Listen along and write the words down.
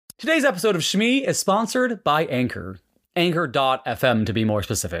Today's episode of Shmee is sponsored by Anchor. Anchor.fm to be more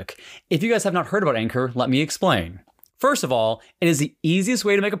specific. If you guys have not heard about Anchor, let me explain. First of all, it is the easiest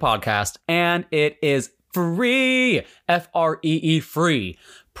way to make a podcast, and it is free. F-R-E-E, free.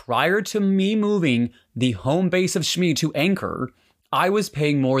 Prior to me moving the home base of Shmee to Anchor, I was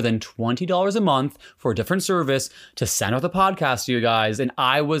paying more than $20 a month for a different service to send out the podcast to you guys, and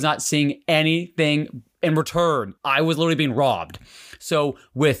I was not seeing anything in return. I was literally being robbed. So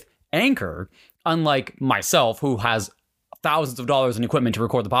with Anchor, unlike myself, who has thousands of dollars in equipment to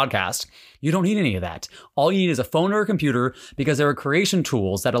record the podcast, you don't need any of that. All you need is a phone or a computer because there are creation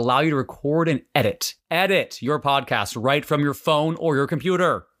tools that allow you to record and edit your podcast right from your phone or your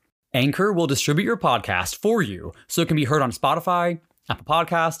computer. Anchor will distribute your podcast for you so it can be heard on Spotify, Apple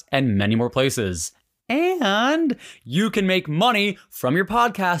Podcasts, and many more places. And you can make money from your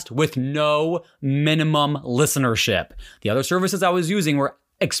podcast with no minimum listenership. The other services I was using were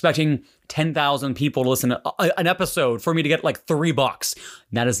expecting 10,000 people to listen to an episode for me to get like $3.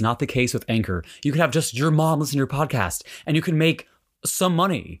 That is not the case with Anchor. You could have just your mom listen to your podcast and you can make some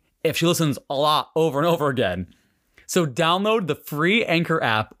money if she listens a lot over and over again. So download the free Anchor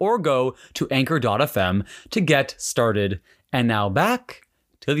app or go to anchor.fm to get started. And now back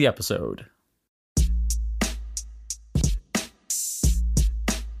to the episode.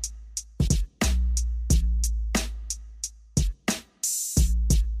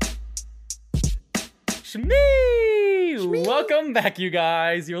 Shmee! Welcome back, you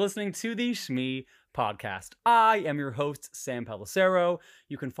guys. You're listening to the Shmee podcast. I am your host, Sam Pellicero.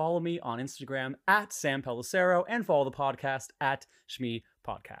 You can follow me on Instagram at Sam Pellicero and follow the podcast at Shmee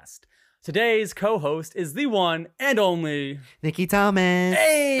Podcast. Today's co-host is the one and only Nikki Thomas.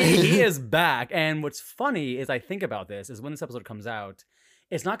 Hey, he is back. And what's funny is I think about this is when this episode comes out,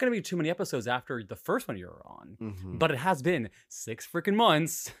 it's not going to be too many episodes after the first one you were on, but it has been 6 freaking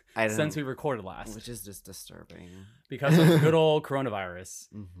months since we recorded last. Which is just disturbing. Because of good old coronavirus.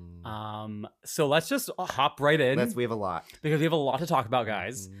 So let's just hop right in. We have a lot. Because we have a lot to talk about,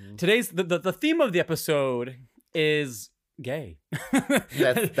 guys. Today's, the theme of the episode is gay.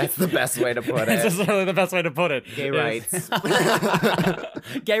 That's the best way to put it. That's literally the best way to put it. Gay rights.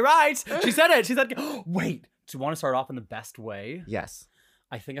 Gay rights. She said it. She said, wait, do you want to start off in the best way? Yes.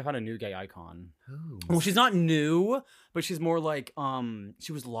 I think I found a new gay icon. Ooh. Well, she's not new, but she's more like,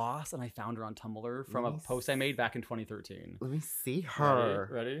 she was lost and I found her on Tumblr from a post I made back in 2013. Let me see her.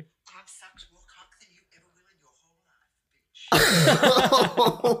 Ready? I've sucked more cock than you ever will in your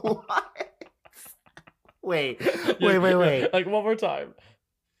whole life, bitch. Wait. Like one more time.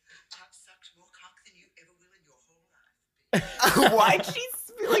 I've sucked more cock than you ever will in your whole life, bitch.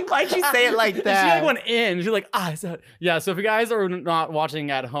 Why'd she say it like that? She like went in. She's like, yeah. So if you guys are not watching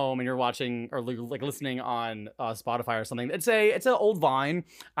at home and you're watching or like listening on Spotify or something, it's an old Vine.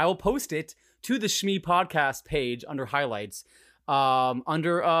 I will post it to the Shmee podcast page under highlights,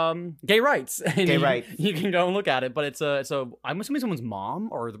 under gay rights. And Gay rights. You can go and look at it. But it's I'm assuming someone's mom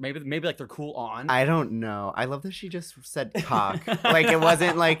or maybe like they're cool on. I don't know. I love that she just said cock. Like it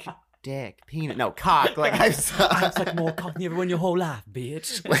wasn't like dick, peanut. No, cock. Like I've sucked more cock than you ever will in your whole life,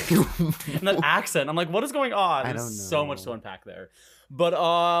 bitch. And that accent, I'm like, what is going on? I There's don't know. so much to unpack there. But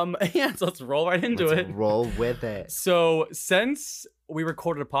yeah, so let's roll right into it. Roll with it. So since we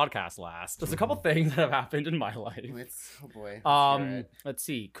recorded a podcast last, there's a couple things that have happened in my life. Oh boy. Let's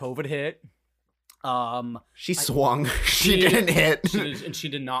see. COVID hit. She swung. She didn't hit. She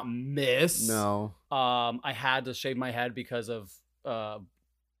did not miss. No. I had to shave my head because of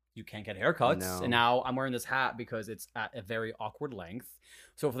you can't get haircuts. No. And now I'm wearing this hat because it's at a very awkward length.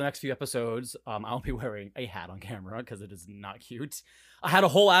 So for the next few episodes, I'll be wearing a hat on camera because it is not cute. I had a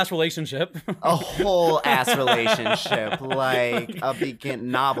whole ass relationship. A whole ass relationship. Like a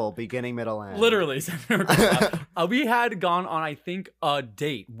novel, beginning, middle, end. Literally. We had gone on, I think,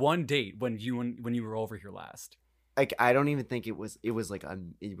 one date when you were over here last. Like I don't even think it was like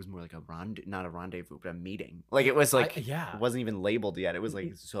it was more like not a rendezvous, but a meeting. Like it was like it wasn't even labeled yet. It was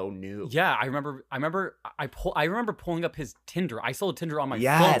like so new. Yeah, I remember pulling up his Tinder. I saw Tinder on my phone.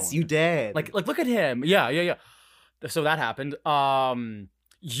 Yes, you did. Like look at him. Yeah. So that happened.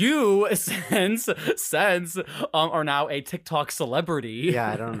 You since are now a TikTok celebrity. Yeah,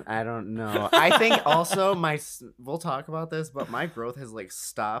 I don't know. I think also we'll talk about this, but my growth has like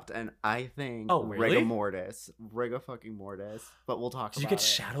stopped, and I think really? Riga fucking mortis. But we'll talk. Did about you get it.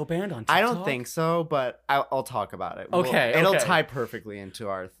 shadow banned on TikTok? I don't think so, but I'll talk about it. Okay, it'll tie perfectly into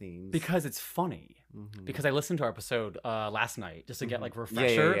our themes because it's funny. Because I listened to our episode last night just to get like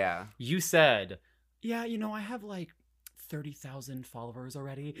refresher. Yeah. You said, yeah, I have like 30,000 followers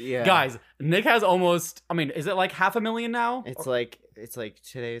already. Yeah. Guys, Nick has almost, I mean, is it like 500,000 now? It's like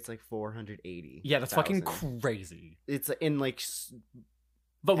today it's like 480. Yeah, that's fucking crazy. It's in like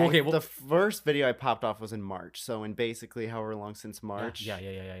But okay, well, the first video I popped off was in March. So in basically however long since March.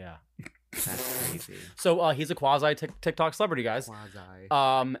 Yeah. That's crazy. So he's a quasi TikTok celebrity, guys.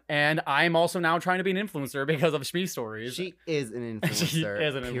 Quasi. And I'm also now trying to be an influencer because of Shmee stories. She is an influencer. She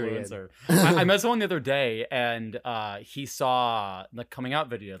is an period. influencer. I met someone the other day, and he saw the coming out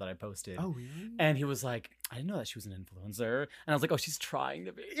video that I posted. Oh, really? And he was like, I didn't know that she was an influencer. And I was like, oh, she's trying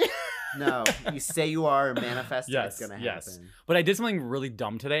to be. No, you say you are, manifest it, it's gonna happen. Yes. But I did something really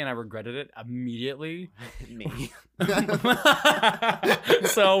dumb today, and I regretted it immediately. Me.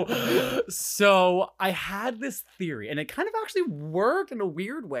 So I had this theory, and it kind of actually worked in a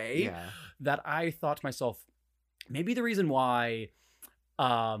weird way. Yeah. That I thought to myself, maybe the reason why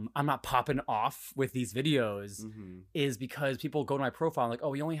I'm not popping off with these videos is because people go to my profile and like,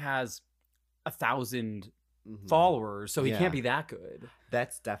 oh, he only has 1,000 followers, so he can't be that good.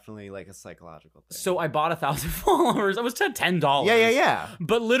 That's definitely like a psychological thing. So I bought 1,000 followers. I was $10. Yeah.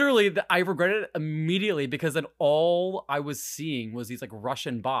 But literally, I regretted it immediately because then all I was seeing was these like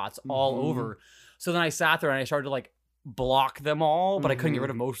Russian bots all over. So then I sat there and I started to like block them all, but I couldn't get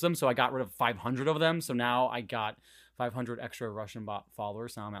rid of most of them. So I got rid of 500 of them. So now I got 500 extra Russian bot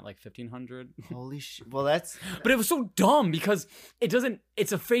followers. Now I'm at like 1,500. Holy shit. Well, that's... But it was so dumb because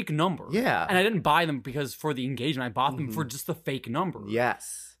it's a fake number. Yeah. And I didn't buy them because for the engagement. I bought them for just the fake number.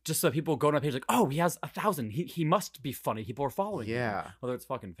 Yes. Just so people go to my page like, oh, he has 1,000. He must be funny. People are following him. Whether it's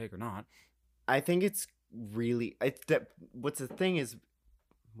fucking fake or not. I think it's really... what's the thing is...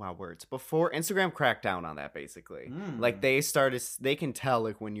 Wow, words. Before Instagram cracked down on that, basically. Like they can tell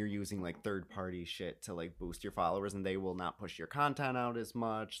like when you're using like third-party shit to like boost your followers, and they will not push your content out as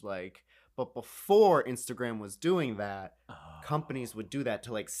much. Like, but before Instagram was doing that, companies would do that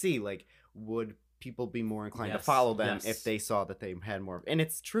to like see like would people be more inclined to follow them if they saw that they had more. And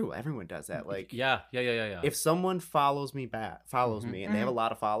it's true, everyone does that. Like, yeah. If someone follows me, and they have a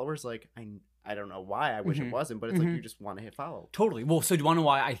lot of followers, like I don't know why. I wish it wasn't, but it's like you just want to hit follow. Totally. Well, so do you want to know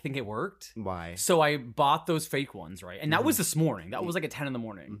why I think it worked? Why? So I bought those fake ones, right? And that was this morning. That was like at 10 in the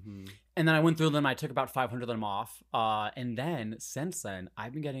morning. And then I went through them. I took about 500 of them off. And then since then,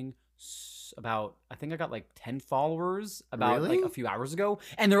 I've been getting about, I think I got like 10 followers about like a few hours ago.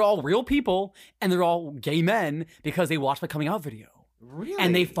 And they're all real people. And they're all gay men because they watched my coming out video. Really?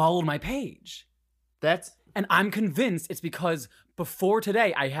 And they followed my page. And I'm convinced it's because before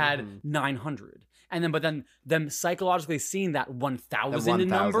today I had 900. And but then them psychologically seeing that 1,000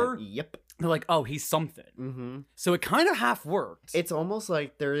 number. Yep. They're like, oh, he's something. So it kind of half worked. It's almost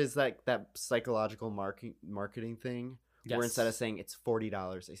like there is like that psychological marketing thing. Yes. Where instead of saying it's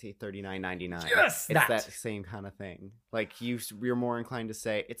 $40, they say $39.99. Yes, it's that same kind of thing. Like you're more inclined to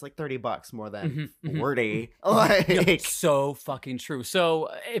say it's like $30 more than 40. Like so fucking true. So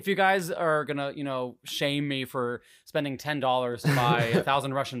if you guys are gonna, shame me for spending $10 to buy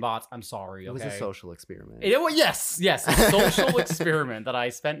 1,000 Russian bots, I'm sorry. Okay? It was a social experiment. Yes, a social experiment that I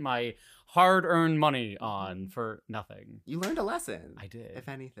spent my hard-earned money on for nothing. You learned a lesson. I did, if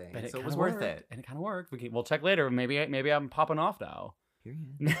anything. So it was worth it. And it kind of worked. We'll check later. Maybe I'm popping off now.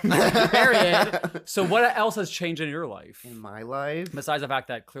 Period. So what else has changed in your life? In my life? Besides the fact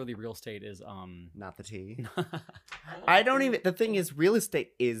that clearly real estate is not the tea. The thing is, real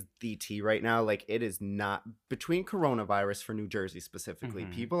estate is the tea right now. Like it is not between coronavirus for New Jersey specifically.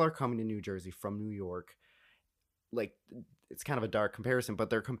 People are coming to New Jersey from New York. Like it's kind of a dark comparison, but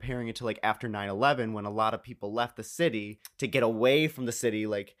they're comparing it to like after 9/11 when a lot of people left the city to get away from the city.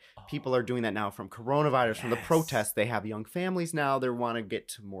 Like people are doing that now from coronavirus, from the protests. They have young families now. They want to get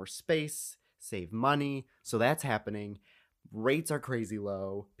to more space, save money. So that's happening. Rates are crazy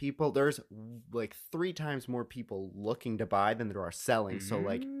low. There's like 3 times more people looking to buy than there are selling. So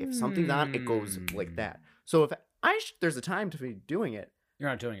like if something's on, it goes like that. So if there's a time to be doing it. You're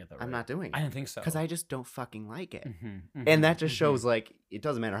not doing it though, right? I'm not doing it. I didn't think so. Because I just don't fucking like it. And that just shows like it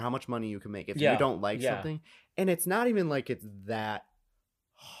doesn't matter how much money you can make if you don't like something. And it's not even like it's that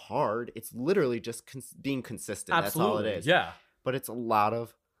hard. It's literally just being consistent. Absolutely. That's all it is. Yeah. But it's a lot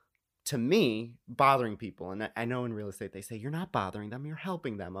of, to me, bothering people. And I know in real estate they say you're not bothering them, you're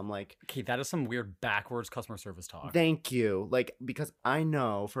helping them. I'm like, okay, that is some weird backwards customer service talk. Thank you. Like, because I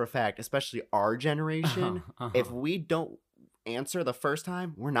know for a fact, especially our generation, if we don't answer the first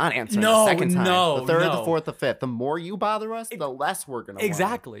time, we're not answering the second time. The third, the fourth, the fifth. The more you bother us, the less we're gonna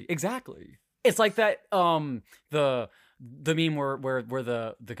Exactly. It's like that the the meme where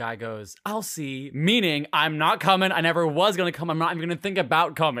the guy goes, "I'll see," meaning I'm not coming. I never was gonna come. I'm not even gonna think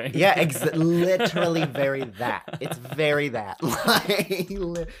about coming. Yeah, literally very that. It's very that.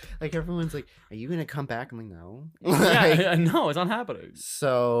 Like everyone's like, "Are you gonna come back?" I'm like, "No." Yeah, no, it's not happening.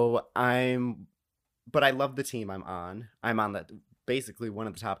 So but I love the team I'm on. I'm on basically one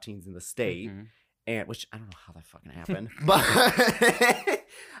of the top teams in the state, and which I don't know how that fucking happened, but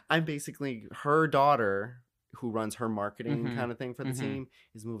I'm basically her daughter, who runs her marketing kind of thing for the team,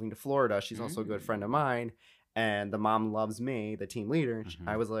 is moving to Florida. She's also a good friend of mine, and the mom loves me, the team leader.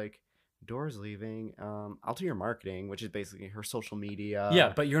 I was like, Dora's leaving. I'll do your marketing, which is basically her social media.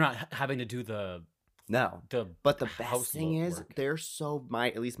 Yeah, but you're not having to do no. the But the best thing is, work. they're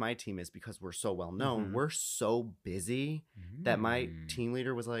at least my team is, because we're so well known. We're so busy that my team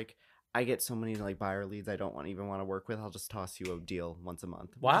leader was like, I get so many like buyer leads I don't even want to work with. I'll just toss you a deal once a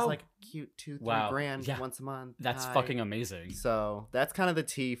month. Which is like cute, 2-3 grand once a month. That's fucking amazing. So that's kind of the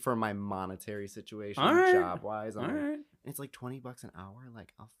tea for my monetary situation, job wise. It's like $20 an hour.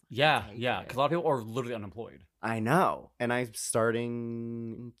 Like, yeah. Because a lot of people are literally unemployed. I know, and I'm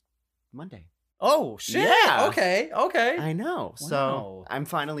starting Monday. Oh shit! Yeah. Okay. I know. Wow. So I'm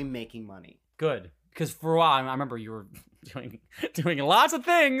finally making money. Good. Because for a while, I remember you were doing lots of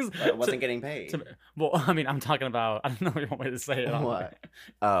things. But I wasn't getting paid. Well, I mean, I'm talking about. I don't know if you want me to say it. What?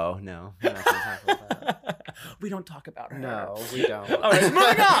 Oh no, we're not gonna talk about that. We don't talk about her. No, we don't. All right,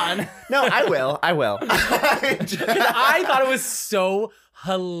 moving on. No, I will. I thought it was so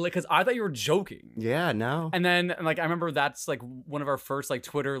hilarious because I thought you were joking. Yeah, no. And then, like, I remember that's like one of our first like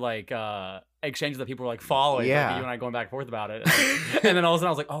Twitter like exchanges that people were like following. Yeah. Like, you and I going back and forth about it. And then all of a sudden I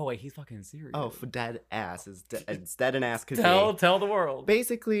was like, oh wait, he's fucking serious. Oh, for dead ass. It's dead an ass. Tell the world.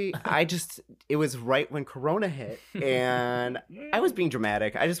 Basically, it was right when Corona hit, and I was being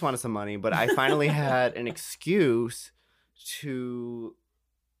dramatic. I just wanted some money, but I finally had an excuse to.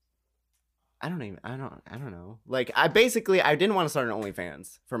 I don't know. Like, I didn't want to start an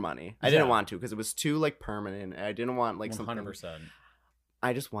OnlyFans for money. I didn't want to, because it was too like permanent. I didn't want like 100%.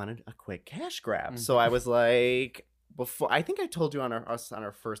 I just wanted a quick cash grab. So I was like, I think I told you on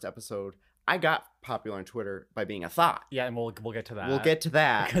our first episode, I got popular on Twitter by being a thought. Yeah, and we'll get to that. We'll get to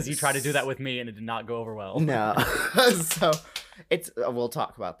that. Because you tried to do that with me and it did not go over well. No. So we'll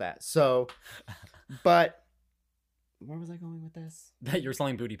talk about that. So, but where was I going with this? That you're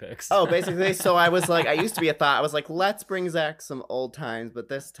selling booty pics. Oh, basically. So I was like, I used to be a thought. I was like, let's bring Zach some old times, but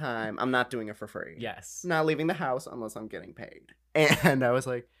this time I'm not doing it for free. Yes. I'm not leaving the house unless I'm getting paid. And I was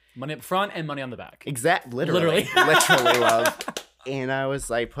like, money up front and money on the back. Literally, love. And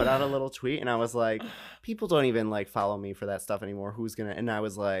I put out a little tweet, and I was like, people don't even like follow me for that stuff anymore. Who's gonna? And I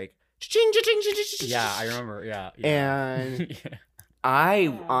was like, cha-ching, cha-ching, cha-ching. Yeah, I remember. Yeah. And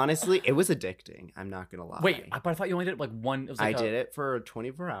I honestly, it was addicting. I'm not gonna lie. Wait, but I thought you only did like one. It was like I did it for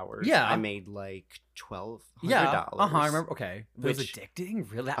 24 hours. Yeah, I made like $1,200. Yeah, I remember. Okay, it was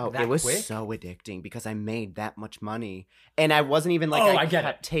addicting. Really? It was quick? so addicting because I made that much money, and I wasn't even like I get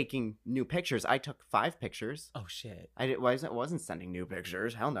kept taking new pictures. I took 5 pictures. Oh shit! I wasn't sending new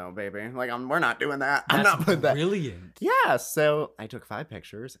pictures. Hell no, baby. Like we're not doing that. I'm That's not putting that. Brilliant. Yeah. So I took 5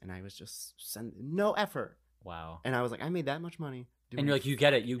 pictures, and I was just sending no effort. Wow. And I was like, I made that much money. And you're like, you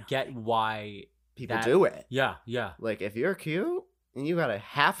get it. You get why people do it. Yeah. Like if you're cute and you got a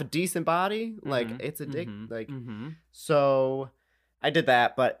half a decent body, like it's So I did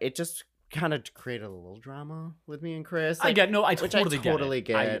that, but it just kind of created a little drama with me and Chris. Like, I totally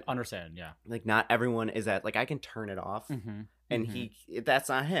get. I understand. Yeah. Like not everyone is at like I can turn it off, and that's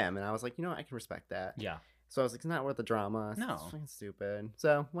not him. And I was like, I can respect that. Yeah. So I was like, it's not worth the drama. No. It's fucking stupid.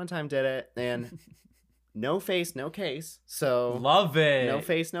 So one time did it, and no face, no case. So love it. No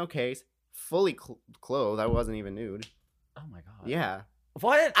face, no case. Fully clothed. I wasn't even nude. Oh my god. Yeah.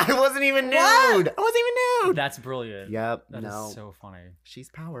 What? I wasn't even nude. What? I wasn't even nude. That's brilliant. Yep. That is so funny. She's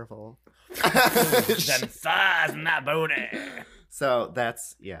powerful. Them thighs and that booty. So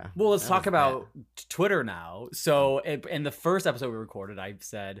that's Well, let's talk about Twitter now. So in the first episode we recorded, I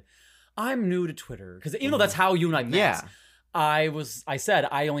said I'm new to Twitter because even though that's how you and I met. Yeah. I said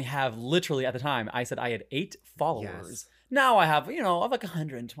I only have literally at the time I said I had 8 followers. Yes. Now I have, I'm like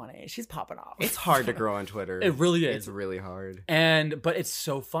 120. She's popping off. It's hard to grow on Twitter. It really is. It's really hard. But it's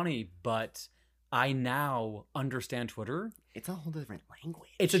so funny, but I now understand Twitter. It's a whole different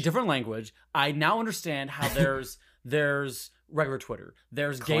language. It's a different language. I now understand how there's regular Twitter,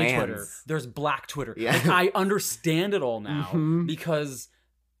 there's gay Twitter, there's black Twitter. Yeah. Like, I understand it all now because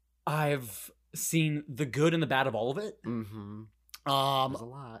I've seen the good and the bad of all of it. There's a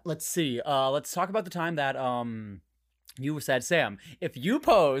lot. Let's see. Let's talk about the time that You said, Sam, if you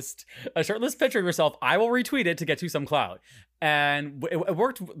post a shirtless picture of yourself, I will retweet it to get you some clout. And it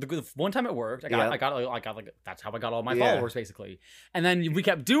worked. The one time it worked. I got like that's how I got all my followers basically. And then we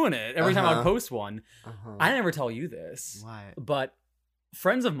kept doing it every time I would post one. I never tell you this, but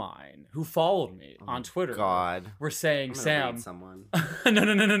friends of mine who followed me on Twitter were saying, Sam, someone.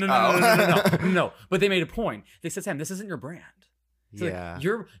 no. But they made a point. They said, Sam, this isn't your brand. So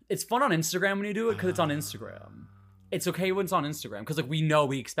it's fun on Instagram when you do it because it's on Instagram. It's okay when it's on Instagram because like we know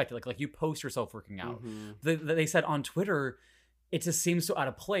we expect it. Like you post yourself working out. They said on Twitter, it just seems so out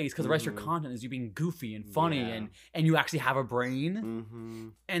of place because the rest of your content is you being goofy and funny and you actually have a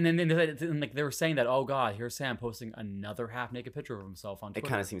brain. And then like they were saying that, oh God, here's Sam posting another half naked picture of himself on Twitter. It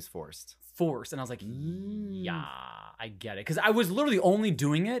kind of seems forced. And I was like, yeah, I get it because I was literally only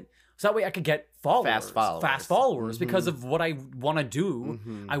doing it so that way I could get fast followers because of what I want to do.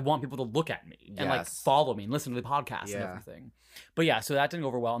 I want people to look at me and like follow me and listen to the podcast and everything. But yeah, so that didn't go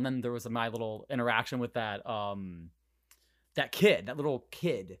over well. And then there was my little interaction with that little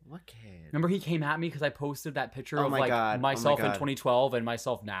kid. What kid? Remember he came at me because I posted that picture of like myself in 2012 and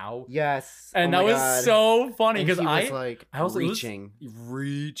myself now. Yes. And that was so funny because I was reaching.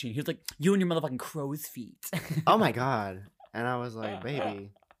 He was like, you and your motherfucking crow's feet. Oh my God. And I was like, baby,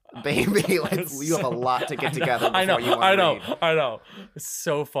 you have a lot to get together before you want to read. I know. It's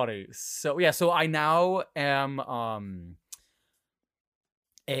so funny. So yeah, so I now am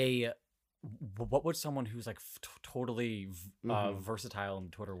what would someone who's like totally versatile in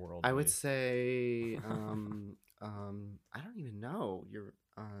the Twitter world I would say I don't even know. You're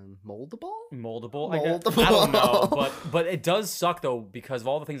moldable? Moldable? I don't know, but it does suck though because of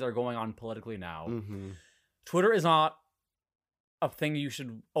all the things that are going on politically now. Twitter is not a thing you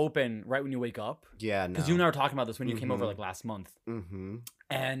should open right when you wake up. Yeah, no. Because you and I were talking about this when you came over like last month.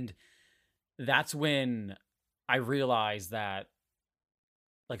 And that's when I realized that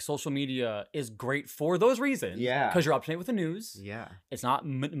like social media is great for those reasons. Yeah. Because you're up to date with the news. Yeah. It's not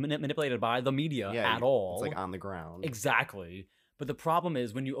manipulated by the media at all. It's like on the ground. Exactly. But the problem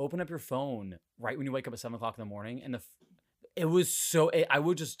is when you open up your phone right when you wake up at 7 o'clock in the morning and I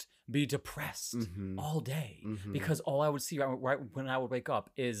would just be depressed all day because all I would see right when I would wake up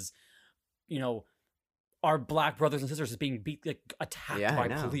is, our black brothers and sisters being attacked by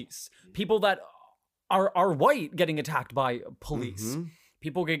police. People that are white getting attacked by police.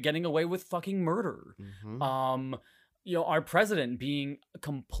 People getting away with fucking murder. Our president being a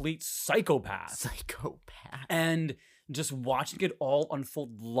complete psychopath. And just watching it all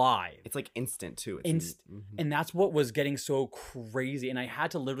unfold live. It's like instant too. And that's what was getting so crazy. And I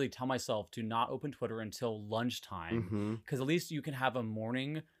had to literally tell myself to not open Twitter until lunchtime. Because at least you can have a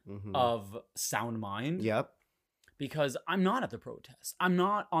morning of sound mind. Yep. Because I'm not at the protests. I'm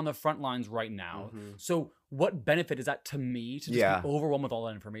not on the front lines right now. So what benefit is that to me to just be overwhelmed with all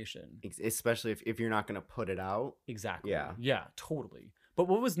that information? Especially if you're not going to put it out. Exactly. Yeah, totally. But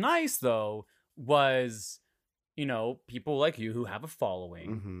what was nice though was, people like you who have a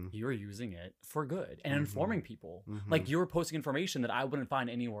following, you're using it for good and informing people. Like you were posting information that I wouldn't find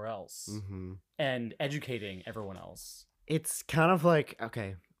anywhere else and educating everyone else. It's kind of like,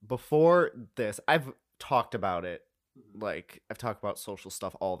 okay, before this, I've talked about it. Like I've talked about social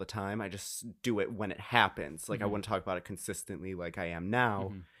stuff all the time. I just do it when it happens. Like I wouldn't talk about it consistently like I am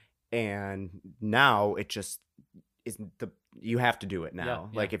now. And now it just is you have to do it now.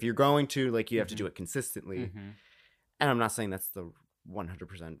 Like if you're going to, like you have to do it consistently. And I'm not saying that's the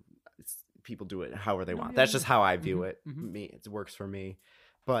 100%. People do it however they want. That's just how I view it. It works for me.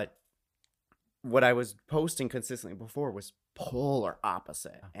 But what I was posting consistently before was polar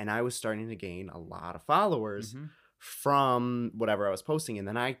opposite. And I was starting to gain a lot of followers from whatever I was posting. And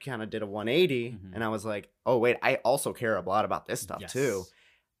then I kind of did a 180 and I was like, oh, wait, I also care a lot about this stuff too.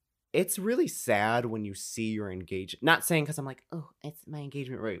 It's really sad when you see your engagement. Not saying because I'm like, oh, it's my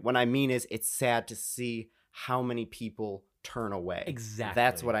engagement rate. What I mean is it's sad to see how many people turn away. Exactly.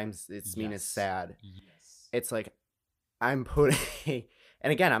 That's what mean is sad. Yes. It's like I'm putting,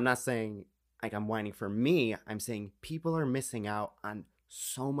 and again, I'm not saying like I'm whining for me. I'm saying people are missing out on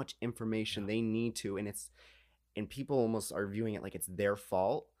so much information they need to, and people almost are viewing it like it's their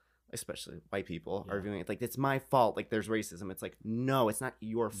fault. Especially white people are viewing it like it's my fault. Like there's racism. It's like, no, it's not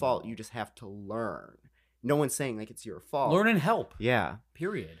your fault. You just have to learn. No one's saying like it's your fault. Learn and help. Yeah.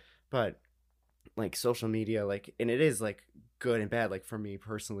 Period. But like social media, like, and it is like good and bad. Like for me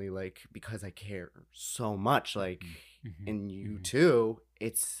personally, like because I care so much, like, and you too,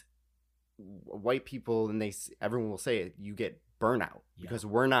 it's white people, and everyone will say it. You get burnout because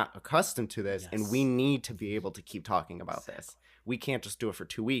we're not accustomed to this, and we need to be able to keep talking about this. We can't just do it for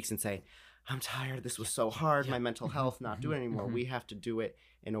 2 weeks and say, I'm tired. This was so hard. My mental health not doing it anymore. We have to do it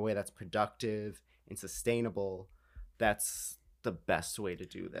in a way that's productive and sustainable. That's the best way to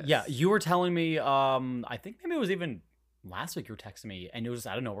do this. Yeah, you were telling me, I think maybe it was even last week you were texting me, and it was just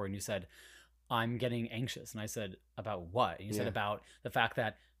out of nowhere, and you said, I'm getting anxious. And I said, about what? And you said about the fact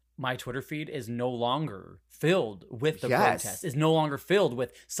that my Twitter feed is no longer filled with the protest, is no longer filled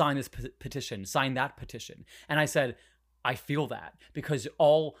with sign this petition, sign that petition. And I said, I feel that, because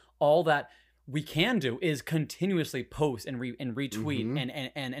all that we can do is continuously post and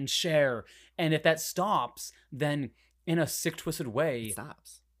retweet and share. And if that stops, then in a sick, twisted way,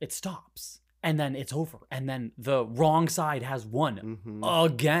 it stops. And then it's over. And then the wrong side has won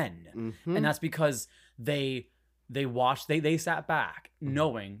again. And that's because they watched, they sat back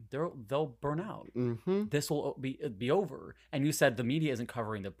knowing they'll burn out. This will be over. And you said the media isn't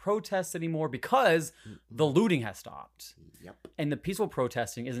covering the protests anymore because the looting has stopped. And the peaceful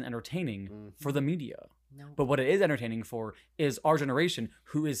protesting isn't entertaining for the media. But what it is entertaining for is our generation,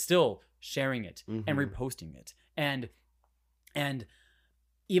 who is still sharing it and reposting it. And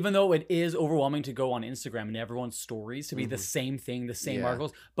even though it is overwhelming to go on Instagram and everyone's stories to be the same thing, the same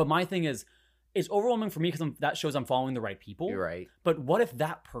articles, but my thing is, it's overwhelming for me because that shows I'm following the right people. You're right. But what if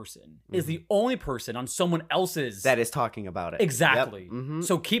that person is the only person on someone else's that is talking about it? Exactly.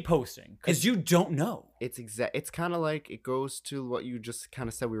 So keep posting, because you don't know. It's kind of like, it goes to what you just kind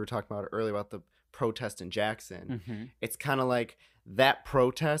of said. We were talking about earlier about the protest in Jackson. It's kind of like that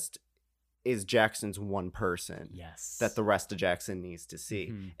protest is Jackson's one person. Yes. That the rest of Jackson needs to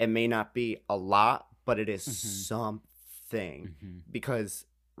see. It may not be a lot, but it is something. Because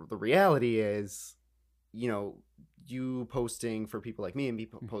the reality is, you posting for people like me and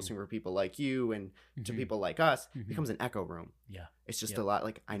posting for people like you and to people like us becomes an echo room. Yeah. It's just a lot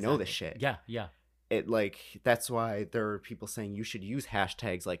like, I know this shit. Yeah. Yeah. It that's why there are people saying you should use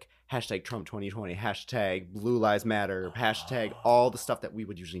hashtags like hashtag Trump 2020, hashtag Blue Lives Matter, hashtag all the stuff that we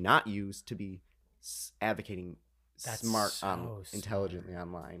would usually not use to be advocating intelligently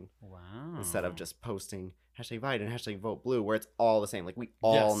online. Wow. Instead of just posting hashtag Biden, hashtag vote blue, where it's all the same. Like, we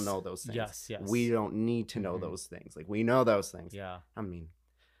all know those things. Yes. We don't need to know those things. Like, we know those things. Yeah. I mean,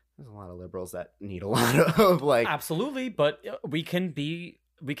 there's a lot of liberals that need a lot of Absolutely, but we can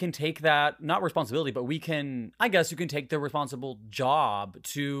take that, not responsibility, but I guess you can take the responsible job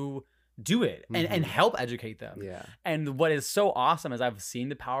to do it and help educate them. Yeah. And what is so awesome is I've seen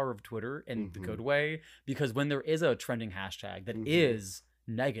the power of Twitter in the good way, because when there is a trending hashtag that is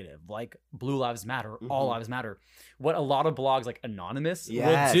negative, like Blue Lives Matter, All Lives Matter, what a lot of blogs like Anonymous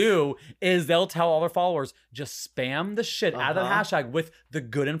will do is they'll tell all their followers, just spam the shit out of that hashtag with the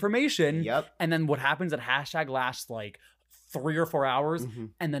good information. And then what happens, that hashtag lasts like 3 or 4 hours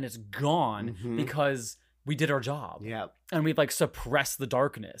and then it's gone because we did our job. And we've suppressed the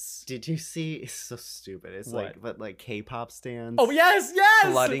darkness. Did you see? It's so stupid. It's but K-pop stands. Oh yes,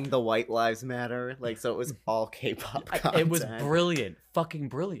 flooding the White Lives Matter. So it was all K-pop content. It was brilliant, fucking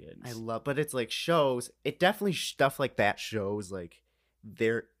brilliant. I love, but it's shows. It definitely stuff like that shows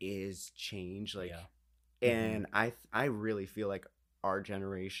there is change. And I really feel like our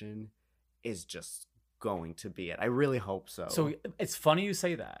generation is just going to be it. I really hope so. So it's funny you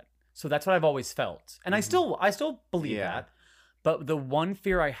say that. So that's what I've always felt. And I still believe that. But the one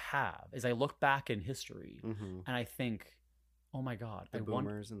fear I have is I look back in history and I think, oh my God. The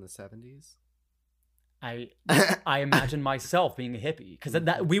boomers in the 70s? I imagine myself being a hippie, because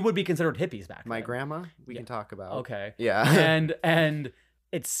that we would be considered hippies back then. My grandma, we can talk about. Okay. Yeah. And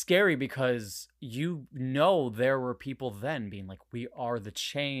it's scary because there were people then being like, we are the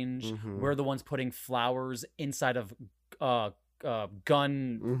change. We're the ones putting flowers inside of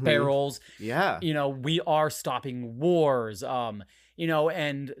gun barrels. Yeah. We are stopping wars.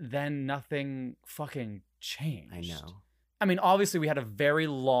 And then nothing fucking changed. I know. I mean, obviously we had a very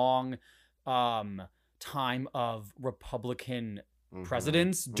long time of Republican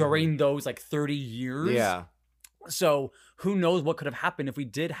presidents during those 30 years. Yeah. So who knows what could have happened if we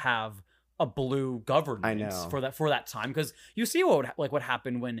did have a blue government. I know. for that time, because you see what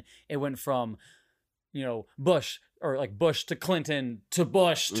happened when it went from Bush to Clinton to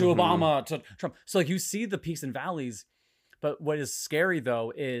Bush to Obama to Trump. So you see the peaks and valleys. But what is scary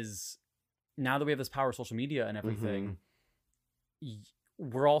though is now that we have this power of social media and everything,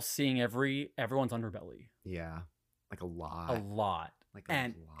 we're all seeing everyone's underbelly. Yeah. A lot.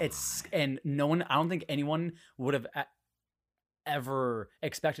 And no one, I don't think anyone would have ever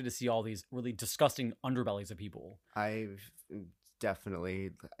expected to see all these really disgusting underbellies of people. I've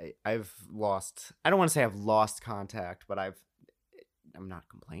lost, I don't want to say I've lost contact, but I'm not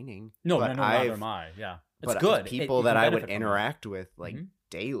complaining. No, neither am I. Yeah. It's but good. people You that can I would benefit from it. interact with like Mhm.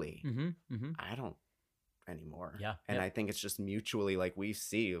 daily. Mm-hmm. I don't anymore. Yeah, And yeah. I think it's just mutually like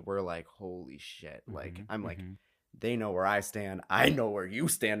we're like, holy shit. Like Mhm, I'm like, mhm. they know where I stand. I know where you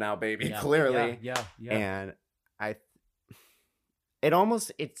stand now, baby. Yeah, Clearly. Yeah. And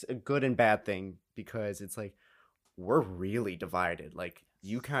it's a good and bad thing because it's like we're really divided. Like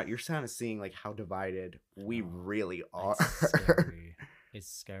you're kind of seeing like how divided we know. really are. It's scary. It's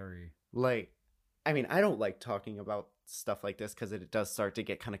scary. Like, I mean, I don't like talking about stuff like this because it does start to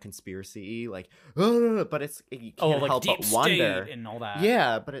get kind of conspiracy-y, like, but you can't help deep but wonder. state and all that.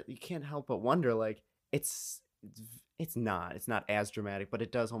 Yeah, but you can't help but wonder, like, it's not as dramatic, but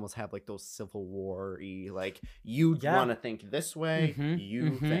it does almost have like those Civil War-y, like, you Yeah. want to think this way, Mhm, you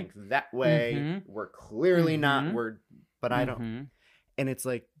mhm, think that way, mhm, we're clearly not, mhm, but I don't, Mhm. and it's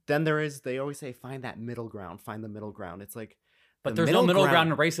like, then they always say, find that middle ground, find the middle ground. It's like, But the there's no middle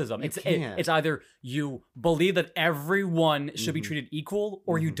ground in racism. you It's can't. it's either you believe that everyone should be Mhm. treated equal,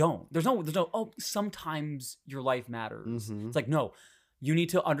 or you Mhm. don't. There's no. Oh, sometimes your life matters. Mhm. It's like, no, you need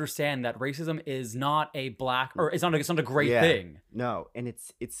to understand that racism is not a black, or it's not a gray Yeah. thing. No, and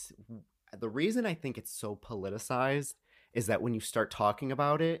it's the reason I think it's so politicized is that when you start talking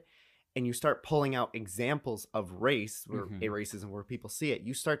about it and you start pulling out examples of race or Mhm. a racism where people see it,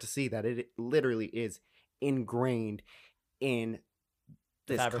 you start to see that it literally is ingrained in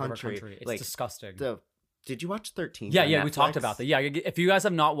The this fabric country. of our country. It's Like disgusting. did you watch 13? Yeah, we talked about that. Yeah, if you guys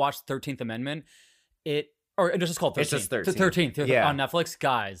have not watched 13th Amendment, it's just called 13th. It's just 13th. 13th Yeah. on Netflix.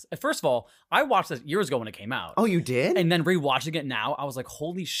 Guys, first of all, I watched this years ago when it came out. Oh, you did? And then rewatching it now, I was like,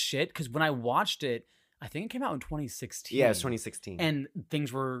 holy shit. Because when I watched it, I think it came out in 2016. Yeah, it's 2016. And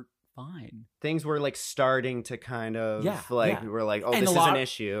things were fine. things were like starting to kind of Yeah, like yeah. we're like, oh, And this a is lot- an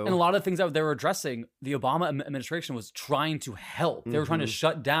issue. And a lot of the things that they were addressing, the Obama administration was trying to help. They were trying to Mhm.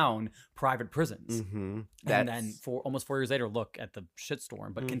 shut down private prisons. Mm-hmm. And then almost 4 years later, look at the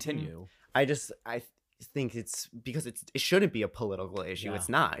shitstorm. But Mhm. continue. I think it's because it shouldn't be a political issue. Yeah. It's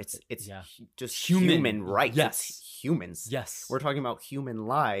not. It's Yeah. just Human. human rights. Yes. It's humans. Yes. We're talking about human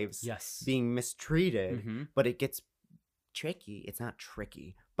lives Yes. being mistreated, Mhm. but it gets tricky. It's not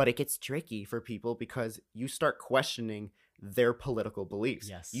tricky, but it gets tricky for people because you start questioning their political beliefs.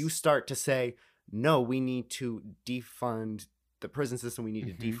 Yes. You start to say, no, we need to defund the prison system. We need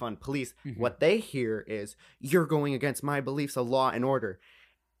Mhm. to defund police. Mhm. What they hear is, you're going against my beliefs of law and order.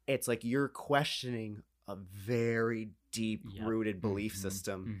 It's like you're questioning a very deep Yep. rooted belief Mhm.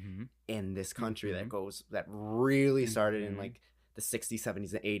 system Mhm. in this country Mhm. that really started in Mhm. like the 60s,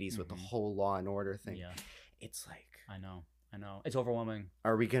 70s, and 80s with the Mhm. whole law and order thing. Yeah. It's like, I know. It's overwhelming.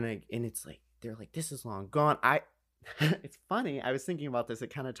 are we gonna, and it's like they're like, this is long gone. It's funny, I was thinking about this, it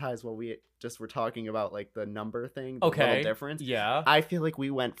kind of ties what we just were talking about, like the number thing, the Okay. little difference. Yeah. I feel like we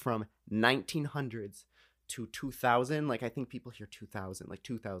went from 1900s to 2000. Like I think people hear 2000, like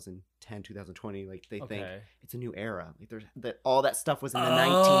 2010, 2020, like they think Okay. it's a new era. Like there's all that stuff was in the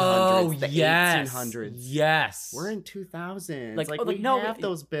Oh, 1900s, the yes. 1800s. Yes. We're in 2000s. Like, Like, oh, like, we no, have it-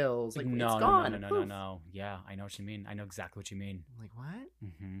 those bills. Like no, it's no, gone. no, no, no, Poof. no. Yeah, I know what you mean. I know exactly what you mean. I'm like, what?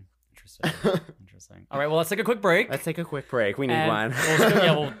 Mm-hmm. Interesting. Interesting. All right. Well, let's take a quick break. Let's take a quick break. We need And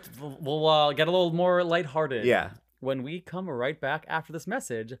one. we'll get a little more lighthearted. Yeah. When we come right back after this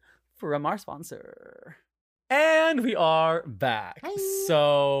message from our sponsor. And we are back. Hi.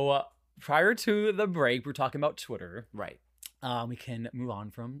 So prior to the break, we're talking about Twitter. Right. We can move on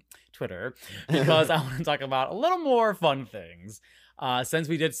from Twitter because I want to talk about a little more fun things. Since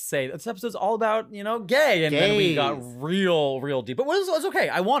we did say this episode's all about, gay, and then we got Gays. real deep. But it's okay.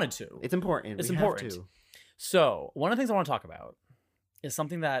 I wanted to. It's important. It's We have important. to. So one of the things I want to talk about is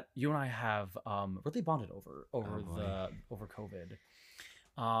something that you and I have really bonded over boy. COVID.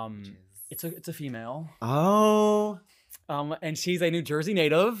 It's a female. Oh, And she's a New Jersey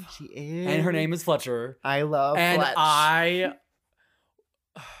native, she is. and her name is Fletcher. I love And Fletch.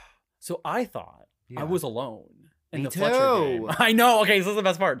 So I thought I Yeah. was alone in Me the Fletcher game. too. I know. Okay, so this is the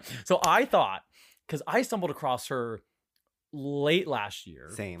best part. So I thought, because I stumbled across her late last year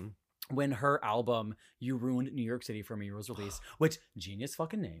Same. when her album "You Ruined New York City for Me" was released, which genius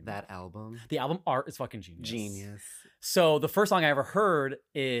fucking name. That album. The album art is fucking genius. Genius. So the first song I ever heard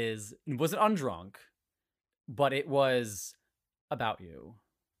it wasn't Undrunk, but it was About You.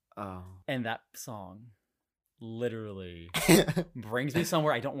 Oh. And that song literally brings me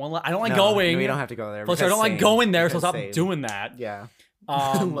somewhere I don't like No, going. We don't have to go there. Fletcher, I don't because like same. going there, so Because stop same. doing that. Yeah.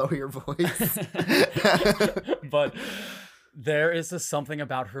 Um, Lower your voice. But there is just something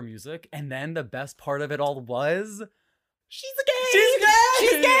about her music. And then the best part of it all was she's gay. She's gay.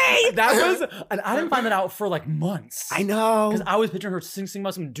 She's gay. That was, and I didn't find that out for like months. I know. Because I was picturing her sing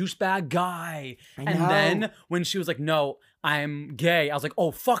about some douchebag guy. I And know. then when she was like, no, I'm gay, I was like,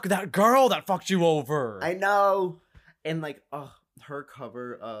 oh, fuck that girl that fucked you over. I know. And like, her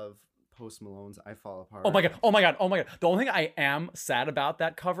cover of Post Malone's I Fall Apart. Oh my god, oh my god, oh my god. The only thing I am sad about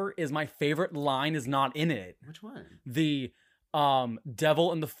that cover is my favorite line is not in it. Which one? The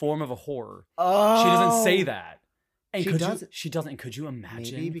devil in the form of a whore. Oh. She doesn't say that. And She doesn't. She doesn't. Could you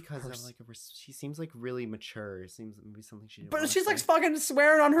imagine? Maybe because her of like she seems like really mature. It seems maybe something she. Didn't But wanna she's like say. fucking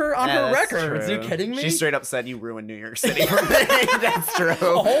swearing on her records. Are you kidding me? She straight up said you ruined New York City for me. That's true. A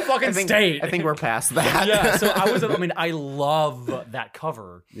whole fucking state. I think we're past that. Yeah. So I love that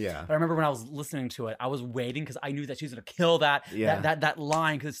cover. Yeah. I remember when I was listening to it, I was waiting because I knew that she was gonna kill that that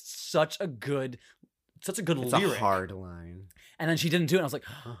line because it's such a good It's lyric. a hard line. And then she didn't do it. And I was like,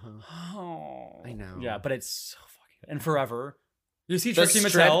 Uh-huh. oh, I know. Yeah, but it's so fucking good. And Forever. You see The Trixie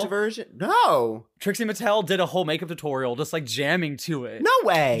stripped Mattel? version? No. Trixie Mattel did a whole makeup tutorial just like jamming to it. No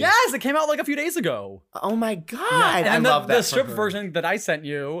way. Yes, it came out like a few days ago. Oh my god. Yeah, and I love that. the for stripped her. version that I sent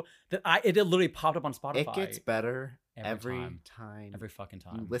you, it literally popped up on Spotify. It gets better every time. time. Every fucking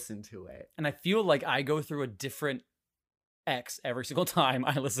you time. listen to it. And I feel like I go through a different X every single time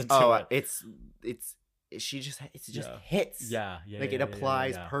I listen to it. It just Yeah. hits. Yeah. Like, it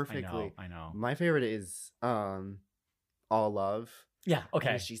applies perfectly. I know. My favorite is All Love. Yeah,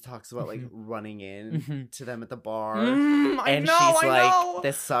 okay. And she talks about like Mhm. running in Mhm. to them at the bar. I And know, she's I like, know.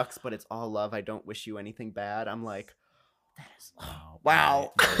 this sucks, but it's all love. I don't wish you anything bad. I'm like, that is Wow.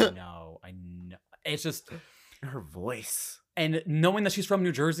 Wow. I know. It's just, her voice. and knowing that she's from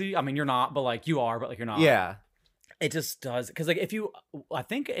New Jersey, I mean, you're not, but like you are, but like you're not. Yeah. It just does. Because like I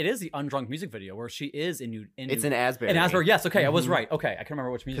think it is the Undrunk music video where she is It's in Asbury. In Asbury, yes. Okay, I was Mhm. right. Okay, I can remember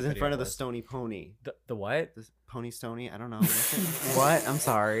which music Because in video front it of the was. Stony Pony. The what? The Pony Stony? I don't know. What? I'm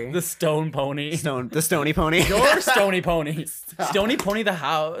sorry. The Stone Pony. The Stony Pony. Your Stony Pony. Stony Pony the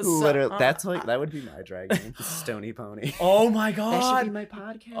house. Literally, that's like that would be my drag name. The Stony Pony. Oh my That god. should be my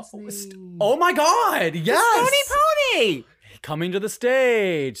podcast name. Oh my god. Yes. Stony Pony. Coming to the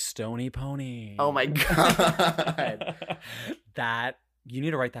stage, Stony Pony. Oh my god. That you need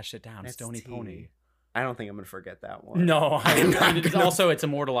to write that shit down. That's Stony tea. Pony. I don't think I'm gonna forget that one. No, I'm not it's gonna- also it's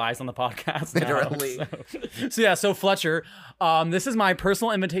immortalized on the podcast. now, Literally. so Fletcher, this is my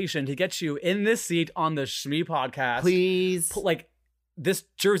personal invitation to get you in this seat on the Shmee podcast. Please. Like this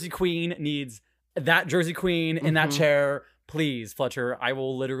Jersey Queen needs that Jersey Queen in that Mhm. chair. Please, Fletcher. I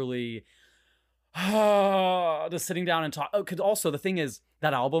will literally just sitting down and talk. Oh, because also the thing is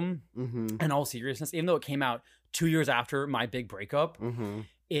that album, Mm-hmm. in all seriousness, even though it came out 2 years after my big breakup, Mm-hmm.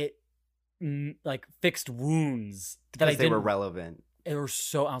 it like fixed wounds that I Because they didn't. were relevant. It was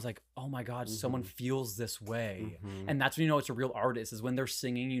so. I was like, oh my god, someone Mhm. feels this way. Mhm. And that's when you know it's a real artist, is when they're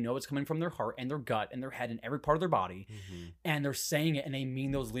singing, you know it's coming from their heart and their gut and their head and every part of their body. Mhm. And they're saying it and they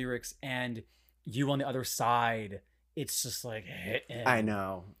mean those lyrics. And you on the other side, it's just like, I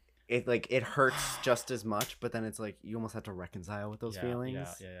know. It hurts just as much, but then it's like you almost have to reconcile with those feelings.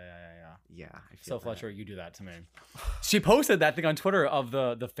 Yeah. Yeah, I feel So that. Fletcher, you do that to me. She posted that thing on Twitter of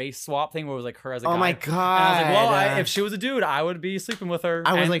the face swap thing where it was like her as a guy. Oh my And I was god. like, well, if she was a dude, I would be sleeping with her.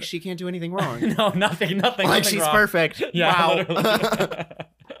 I was And- like, she can't do anything wrong. no, nothing. Like nothing she's wrong. perfect. Yeah. Wow. Literally.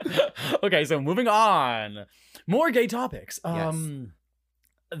 Okay, so moving on. More gay topics.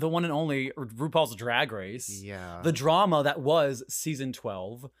 The one and only RuPaul's Drag Race. Yeah. The drama that was season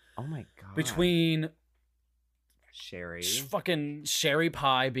 12 Oh my god. between Sherry. fucking Sherry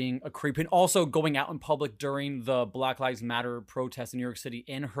Pie being a creep and also going out in public during the Black Lives Matter protest in New York City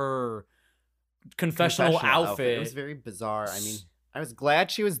in her confessional outfit. It was very bizarre. I mean, I was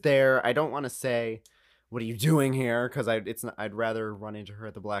glad she was there. I don't want to say, "What are you doing here?" Because I'd rather run into her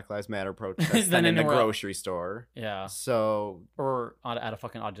at the Black Lives Matter protest Than than in the anywhere else. grocery store. Yeah. So Or at a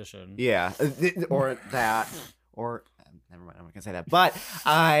fucking audition. yeah, or that, or never mind. I'm not gonna say that. But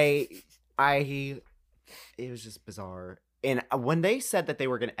it was just bizarre. And when they said that they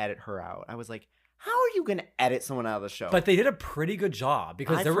were gonna edit her out, I was like, "How are you gonna edit someone out of the show?" But they did a pretty good job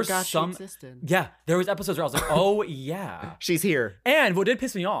because I there were forgot she some. existed. Yeah, there was episodes where I was like, oh yeah. She's here. And what did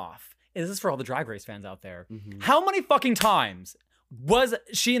piss me off is this is for all the Drag Race fans out there. Mhm. How many fucking times was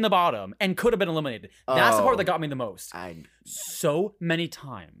she in the bottom and could have been eliminated? That's the part Oh. that got me the most. So many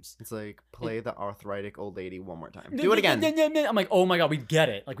times. It's like play the arthritic old lady one more time. Do it again. I'm like, oh my god, we get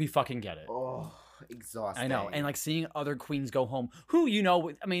it. Like we fucking get it. Oh, exhausting. I know. And like seeing other queens go home who,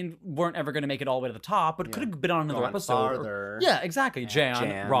 I mean, weren't ever going to make it all the way to the top, but Yeah. could have been on another Gone episode. farther. Yeah, exactly. Jan,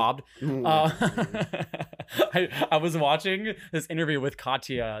 Jan. robbed. Ooh, Uh, I was watching this interview with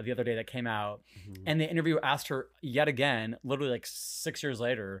Katya the other day that came out, and the interviewer asked her yet again, literally like 6 years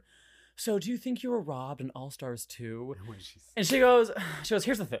later, so do you think you were robbed in All Stars 2? And she goes,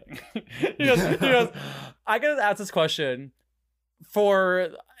 here's the thing. He goes, I get asked this question for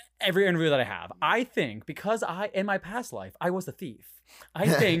every interview that I have. I think because in my past life, I was a thief. I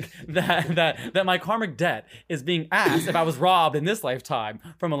think that my karmic debt is being asked if I was robbed in this lifetime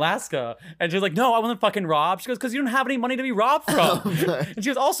from Alaska. And she's like, no, I wasn't fucking robbed. She goes, because you don't have any money to be robbed from. And she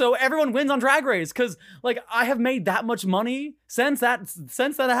goes, also, everyone wins on Drag Race because like I have made that much money since that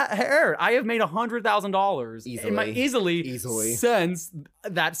aired. I have made $100,000 easily since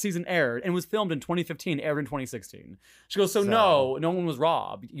that season aired and was filmed in 2015, aired in 2016. She goes, so no one was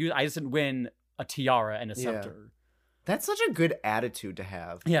robbed. I just didn't win a tiara and a scepter. That's such a good attitude to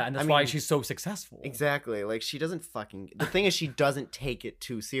have. Yeah, and that's why she's so successful. Exactly. Like, she doesn't the thing is, she doesn't take it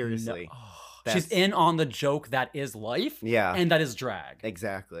too seriously. No. She's in on the joke that is life. Yeah. And that is drag.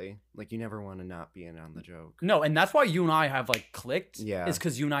 Exactly. Like, you never want to not be in on the joke. No, and that's why you and I have, like, clicked. Yeah. Is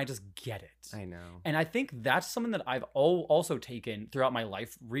because you and I just get it. I know. And I think that's something that I've also taken throughout my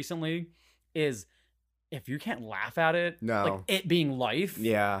life recently is... if you can't laugh at it, like it being life,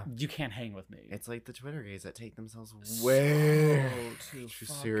 you can't hang with me. It's like the Twitter gays that take themselves way too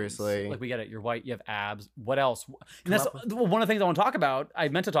seriously. Like, we get it. You're white. You have abs. What else? And that's one of the things I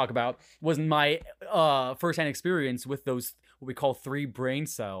meant to talk about was my firsthand experience with those what we call 3 brain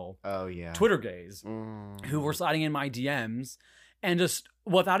cell Twitter gays who were sliding in my DMs and just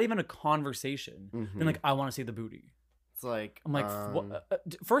without even a conversation, being like, I want to see the booty. Like, I'm like,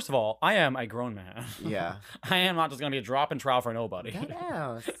 first of all, I am a grown man. Yeah. I am not just gonna be a drop in trial for nobody.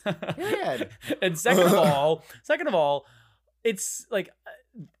 Period. And second of all, it's like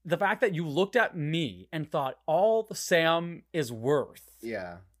the fact that you looked at me and thought all Sam is worth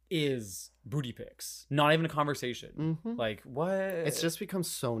is booty pics. Not even a conversation. Like, what? It's just become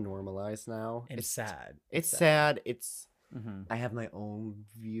so normalized now. And it's sad. It's sad. I have my own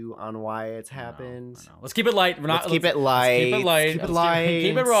view on why it's happened. I know. Let's keep it light. Let's keep it light.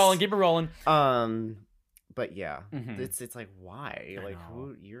 Keep it rolling. Keep it rolling. But yeah, it's like, why? Like,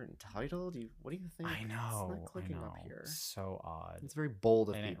 you're entitled? What do you think? I know. It's not clicking up here. So odd. It's very bold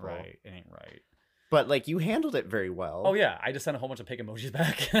of people. It ain't right. But like, you handled it very well. Oh yeah, I just sent a whole bunch of pig emojis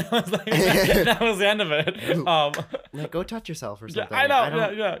back. I was like, that was the end of it. Like, go touch yourself or something. Yeah, I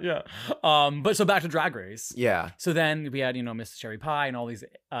know. Yeah. But so back to Drag Race. Yeah. So then we had Miss Cherry Pie and all these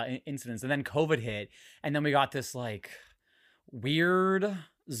incidents, and then COVID hit, and then we got this like weird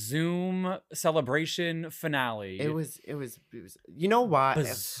Zoom celebration finale. It was. You know what?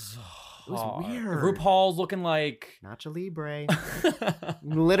 It was weird. RuPaul's looking like Nacho Libre.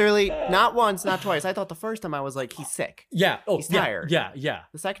 Literally, not once, not twice. I thought the first time I was like, he's sick. Yeah. Oh, he's tired. Yeah.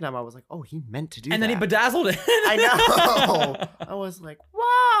 The second time I was like, oh, he meant to do that. And then he bedazzled it. I know. I was like,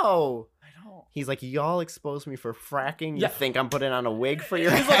 wow. I know. He's like, y'all exposed me for fracking. You think I'm putting on a wig for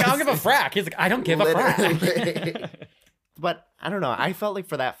your He's like, I don't give a frack. He's like, I don't give a frack. But I don't know. I felt like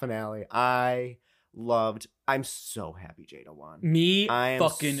for that finale, I'm so happy Jada won.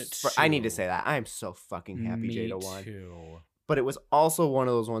 I need to say that. I am so fucking happy Jada won. Too. But it was also one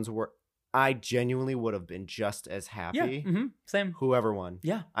of those ones where I genuinely would have been just as happy. Yeah, same. Whoever won.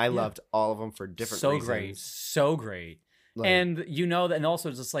 Yeah. I loved all of them for different reasons. So great. Like, and that, and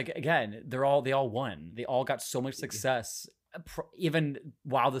also just like, again, they all won. They all got so much success even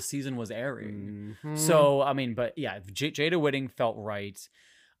while the season was airing. So, I mean, but yeah, Jada winning felt right.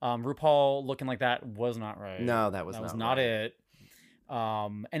 RuPaul looking like that was not right. No, that was not it.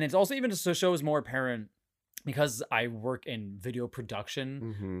 And it's also even just shows more apparent because I work in video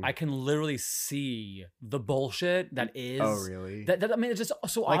production. I can literally see the bullshit that is. Oh, really? That I mean, it's just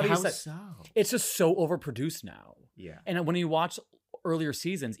so like obvious how that so? It's just so overproduced now. Yeah. And when you watch earlier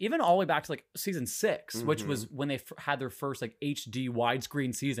seasons, even all the way back to like season 6, which was when they had their first like HD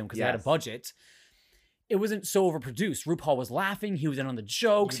widescreen season because they had a budget. It wasn't so overproduced. RuPaul was laughing. He was in on the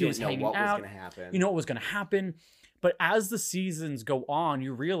jokes. He was hanging out. You know what was going to happen. But as the seasons go on,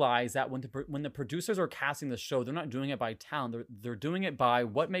 you realize that when the producers are casting the show, they're not doing it by talent. They're doing it by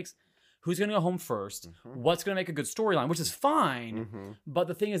who's going to go home first, what's going to make a good storyline, which is fine. But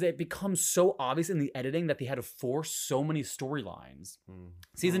the thing is, it becomes so obvious in the editing that they had to force so many storylines.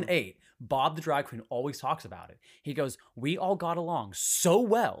 Season 8, Bob the drag queen always talks about it. He goes, we all got along so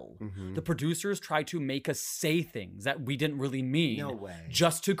well. The producers tried to make us say things that we didn't really mean. No way.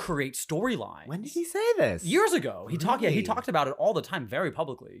 Just to create storylines. When did he say this? Years ago. He Really? talked about it all the time, very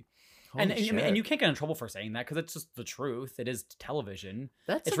publicly. And, Holy and, and shit. you can't get in trouble for saying that because it's just the truth. It is television.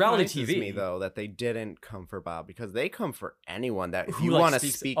 That it's reality surprises TV. me though that they didn't come for Bob because they come for anyone that if Who, you like, want to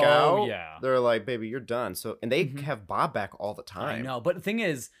speaks- speak oh, out, yeah. they're like, baby, you're done. So and they Mhm. have Bob back all the time. I know, but the thing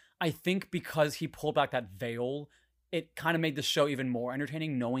is, I think because he pulled back that veil, it kind of made the show even more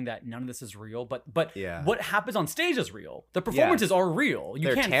entertaining, knowing that none of this is real. But Yeah. what happens on stage is real. The performances are real. You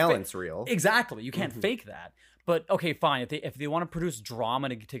Their can't talent's real. exactly. You can't Mhm. fake that. But okay, fine. If they want to produce drama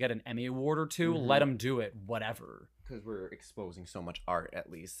to get an Emmy award or 2, Mhm. let them do it. Whatever. Because we're exposing so much art at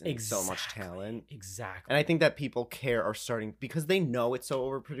least and so much talent. Exactly. And I think that people are starting because they know it's so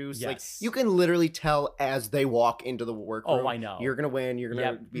overproduced. Like Yes. you can literally tell as they walk into the workroom. Oh, I know. You're gonna win. You're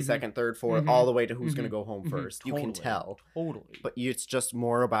gonna Yep. be Mhm. second, third, fourth, Mhm. all the way to who's Mhm. gonna go home Mhm. first. You can Totally. tell. Totally. But it's just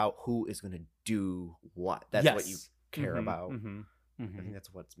more about who is gonna do what. That's what you Yes. care Mhm, about. mhm, I mhm. think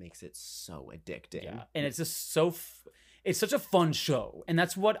that's what makes it so addicting. Yeah, and it's just so. It's such a fun show, and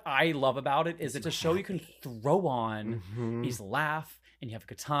that's what I love about it. Is it's a show you can throw on, Mhm. you just laugh, and you have a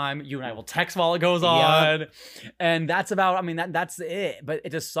good time. You and I will text while it goes Yep. on, and that's about. I mean, that's it. But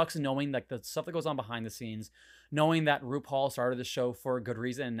it just sucks knowing like the stuff that goes on behind the scenes, knowing that RuPaul started the show for a good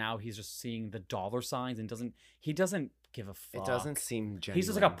reason, and now he's just seeing the dollar signs and he doesn't give a fuck. It doesn't seem genuine. He's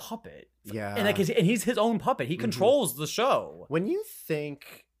just like a puppet. Yeah. and he's his own puppet. He Mhm. controls the show. When you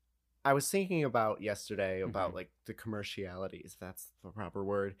think, I was thinking about yesterday about Mhm. like the commercialities. That's the proper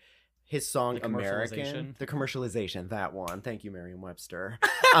word. His song The American, commercialization? the commercialization, that one. Thank you, Merriam-Webster.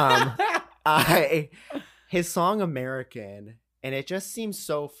 Um, His song American, and it just seems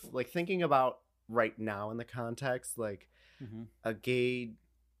so like thinking about right now in the context, like Mhm. a gay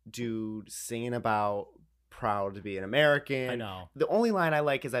dude singing about proud to be an American. I know. The only line I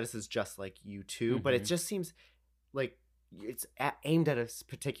like is that it says just like you too, but it Mhm. just seems like it's aimed at a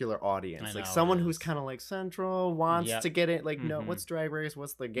particular audience, I like know, someone it who's is. kind of like central, wants Yep. to get it. Like, no, Mhm. what's Drag Race?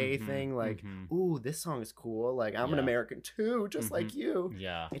 What's the gay Mhm, thing? Like, mhm. ooh, this song is cool. Like, I'm an Yeah. American too, just like Mhm. you.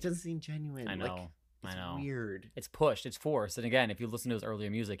 Yeah, It doesn't seem genuine. I know. Like, it's I know. weird. It's pushed. It's forced. And again, if you listen to his earlier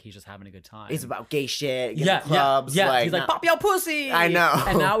music, he's just having a good time. It's about gay shit, getting yeah, clubs. yeah. Like, He's like, not- pop your pussy. I know.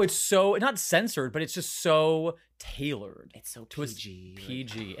 And now it's so not censored, but it's just so tailored it's so to his PG. like-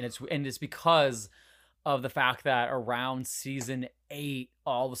 PG, and it's because of the fact that around season 8,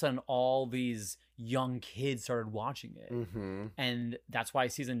 all of a sudden, all these young kids started watching it. Mhm. And that's why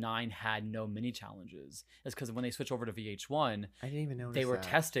season 9 had no mini challenges. It's because when they switch over to VH1, I didn't even notice they were that.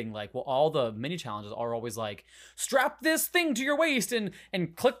 testing like, well, all the mini challenges are always like, strap this thing to your waist and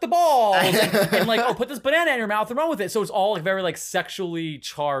click the balls and like, oh, put this banana in your mouth and run with it. So it's all like very like sexually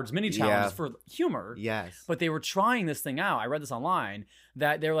charged mini challenges Yeah. for humor. Yes. But they were trying this thing out. I read this online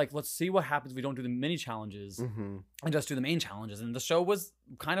that they're like, let's see what happens if we don't do the mini challenges hmm and just do the main challenges. And the show was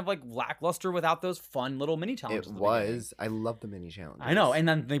kind of like lackluster without those fun little mini It challenges. at the beginning. was. I love the mini challenges. I know. And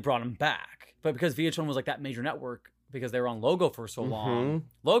then they brought him back. But because VH1 was like that major network, because they were on Logo for so long,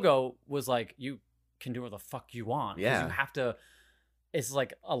 Logo was like, you can do what the fuck you want. 'Cause Yeah. You have to, it's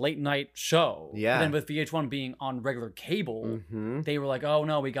like a late night show. Yeah. But then with VH1 being on regular cable, hmm they were like, oh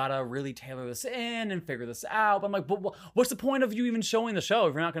no, we gotta really tailor this in and figure this out. But I'm like, but what's the point of you even showing the show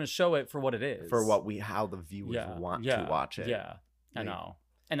if you're not going to show it for what it is? For how the viewers want to watch it. Yeah, I Like- know.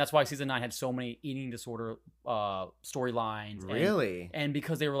 And that's why season 9 had so many eating disorder storylines. Really? And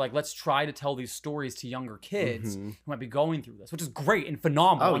because they were like, let's try to tell these stories to younger kids Mhm. who might be going through this, which is great and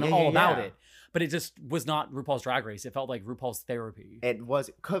phenomenal. Oh, and I'm yeah, all yeah, about yeah. it. But it just was not RuPaul's Drag Race. It felt like RuPaul's therapy. It was.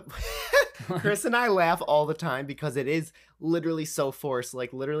 Chris and I laugh all the time because it is literally so forced.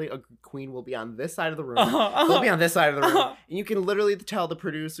 Like, literally, a queen will be on this side of the room. They'll be on this side of the room. Uh-huh. And you can literally tell the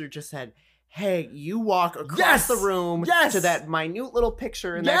producer just said, hey, you walk across Yes! the room Yes! to that minute little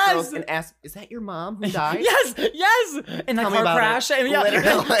picture in that Yes! girl's and ask, is that your mom who died? Yes, yes. In that Tell me car about crash. it. I mean, yeah,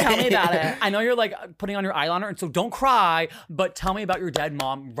 Literally. tell me about it. I know you're like putting on your eyeliner, and so don't cry, but tell me about your dead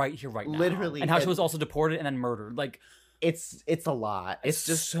mom right here, right now. Literally, And how she and- was also deported and then murdered. Like, It's a lot. It's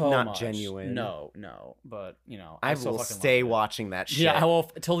just so not much. genuine. No, but you know, I still will fucking stay love it. watching that shit. Yeah, I will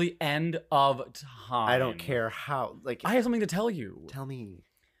till the end of time. I don't care how. Like, I have something to tell you. tell me.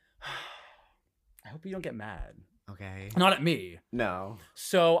 I hope you don't get mad. Okay. Not at me. No.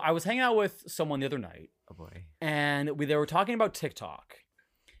 So I was hanging out with someone the other night, Oh boy. and they were talking about TikTok.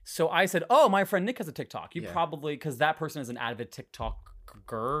 So I said, "Oh, my friend Nick has a TikTok. You Yeah. probably because that person is an avid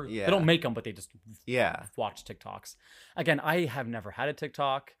TikToker. Yeah. They don't make them, but they just Yeah. watch TikToks. Again, I have never had a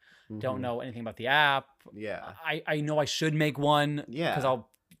TikTok. Don't Mhm. know anything about the app. Yeah. I know I should make one. Yeah. Because I'll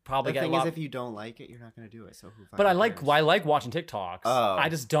probably The get a thing lot. is, if you don't like it, you're not gonna do it. So who? But I fucking cares? like watching TikToks. Oh. I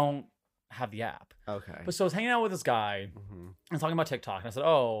just don't have the app. Okay. But so I was hanging out with this guy hmm and talking about TikTok, and I said,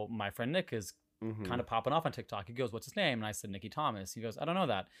 "Oh, my friend Nick is hmm kind of popping off on TikTok." He goes, "What's his name?" And I said, "Nikki Thomas." He goes, "I don't know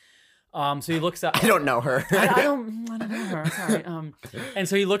that." So he looks up. I don't know her. I don't know her. Sorry. And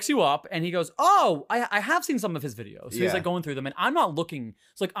so he looks you up and he goes, "Oh, I have seen some of his videos." So he's Yeah. like going through them, and I'm not looking.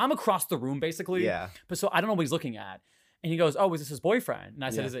 It's like I'm across the room basically. Yeah. But so I don't know what he's looking at. And he goes, "Oh, is this his boyfriend?" And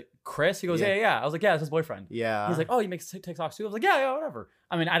I said, Yeah. "Is it Chris?" He goes, Yeah. "Yeah." I was like, "Yeah, it's his boyfriend." Yeah. He's like, "Oh, he makes TikToks too." I was like, "Yeah, whatever."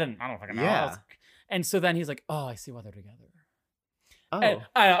 I mean, I don't fucking know. Yeah. And so then he's like, "Oh, I see why they're together." oh. And,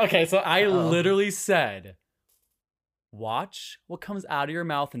 okay, so I Oh. literally said, "Watch what comes out of your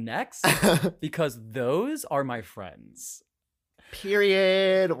mouth next, because those are my friends."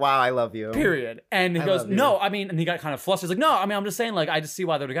 Period. Wow, I love you. Period. And he I goes, love you. "No, I mean," and he got kind of flustered. He's like, "No, I mean, I'm just saying, like, I just see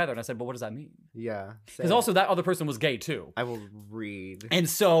why they're together." And I said, "But what does that mean?" Yeah. Because same. also that other person was gay too. I will read. And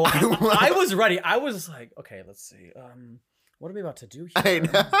so I was ready. I was just like, "Okay, let's see. What are we about to do here? I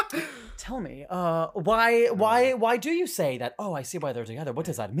know. Tell me, why do you say that? Oh, I see why they're together. What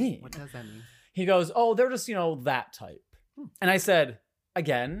does that mean?" What does that mean? He goes, "Oh, they're just, that type." And I said,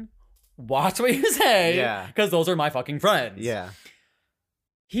 "Again, watch what you say, Yeah. because those are my fucking friends." Yeah.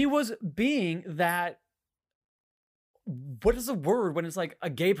 He was being that, what is the word when it's like a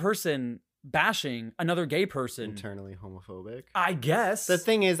gay person bashing another gay person? Internally homophobic. I guess. The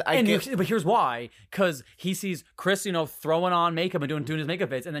thing is, But here's why. Because he sees Chris, throwing on makeup and doing his makeup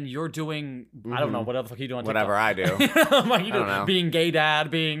bits, and then you're doing, I don't know, whatever the fuck you do on whatever I do. TikTok. Like you I don't do, know. being gay dad,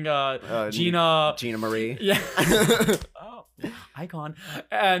 being Gina. Gina Marie. Yeah. Oh, icon.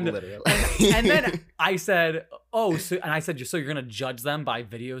 And Literally. and then I said, "Oh, so," and I said, "So you're gonna judge them by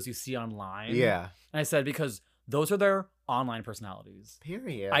videos you see online?" Yeah. And I said, "Because those are their online personalities."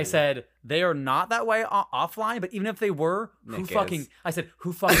 Period. I said they are not that way offline, but even if they were, who Nick fucking? is. I said,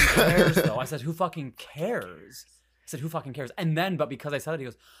 "Who fucking cares?" Though I said, "Who fucking cares?" I said, "Who fucking cares?" And then, but because I said it, he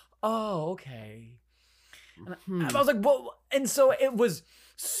goes, "Oh, okay." And I was like, "Well," and so it was.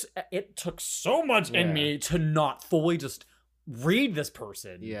 It took so much in Yeah. me to not fully just read this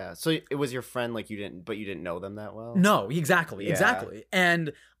person. Yeah. So it was your friend, like you didn't know them that well. No, exactly, Yeah. exactly.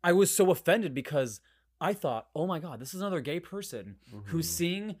 And I was so offended because I thought, "Oh my God, this is another gay person who's Mhm.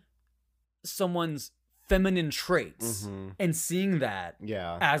 seeing someone's feminine traits Mhm. and seeing that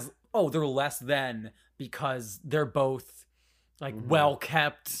Yeah. as, oh, they're less than because they're both like Mhm. well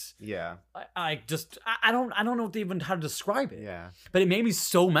kept." Yeah. I don't know even how to describe it. Yeah. But it made me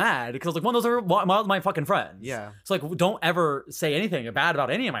so mad because I was like, "One of those are my fucking friends." Yeah. It's like, don't ever say anything bad about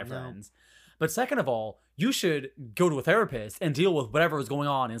any of my No. friends. But second of all, you should go to a therapist and deal with whatever is going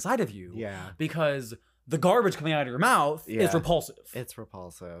on inside of you. Yeah. Because the garbage coming out of your mouth is Yeah. repulsive. It's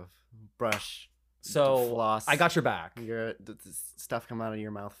repulsive. Brush. So floss. I got your back. The stuff coming out of your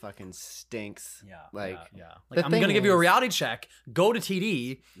mouth fucking stinks. Yeah. Like, yeah. the Like, I'm thing gonna give you a is- reality check. Go to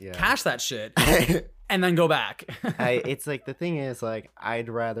TD, Yeah. cash that shit, and then go back. It's like the thing is like I'd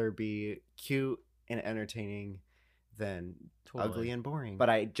rather be cute and entertaining than Totally. ugly and boring. But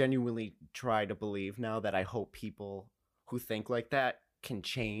I genuinely try to believe now that I hope people who think like that can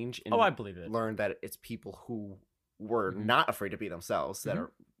change and Oh, I believe it. learn that it's people who were Mhm. not afraid to be themselves that Mhm.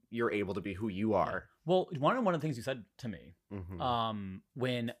 are you're able to be who you are. Well, one of the things you said to me, Mhm.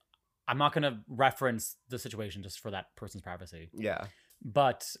 when I'm not gonna reference the situation just for that person's privacy, Yeah.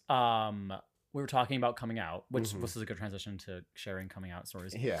 but we were talking about coming out, which Mhm. this is a good transition to sharing coming out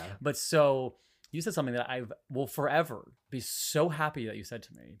stories. Yeah. But so you said something that I will forever be so happy that you said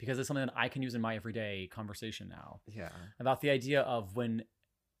to me, because it's something that I can use in my everyday conversation now, Yeah. about the idea of when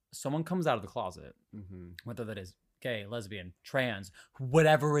someone comes out of the closet, Mhm. whether that is gay, lesbian, trans,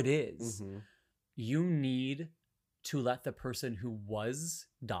 whatever it is, Mhm. you need to let the person who was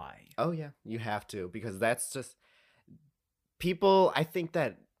die. Oh yeah, you have to, because that's just people. I think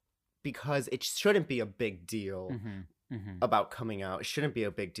that because it shouldn't be a big deal about coming out. It shouldn't be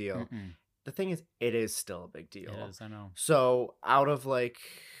a big deal. The thing is, it is still a big deal. It is, I know. So out of like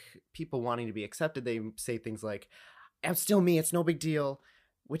people wanting to be accepted, they say things like, "I'm still me. It's no big deal,"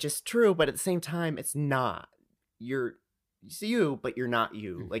 which is true, but at the same time, it's not. It's you, but you're not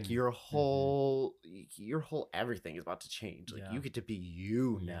you. Like Mhm. your whole everything is about to change. Like Yeah. you get to be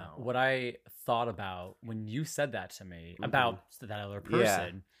you now. What I thought about when you said that to me Mhm. about that other Yeah.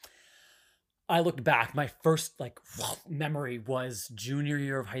 person, I looked back. My first memory was junior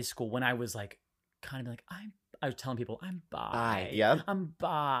year of high school, when I was like kind of like I was telling people I'm bi. Yep. I'm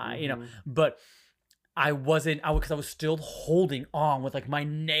bi, Mhm. but I wasn't, because I was still holding on with like my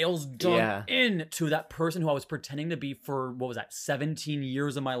nails done Yeah. into that person who I was pretending to be for, what was that, 17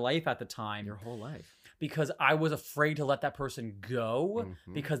 years of my life at the time. Your whole life. because I was afraid to let that person go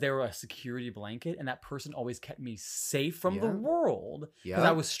Mhm. because they were a security blanket, and that person always kept me safe from the Yeah. world because Yeah.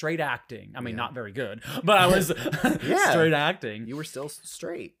 I was straight acting. I mean, Yeah. not very good, but I was Yeah. straight acting. You were still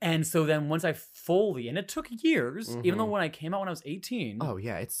straight. And so then once I fully, and it took years, even though Mhm. when I came out when I was 18, Oh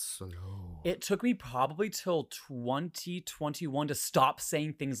yeah, it's slow. it took me probably till 2021 to stop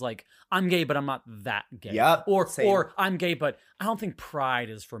saying things like I'm gay but I'm not that gay. Yep, Or same. or I'm gay but I don't think pride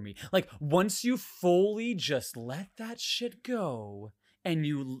is for me. Like once you fully just let that shit go and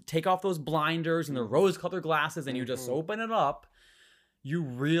you take off those blinders and the Mhm. rose-colored glasses and you just Mhm. open it up, you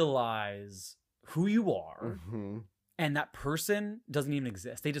realize who you are. Mhm. And that person doesn't even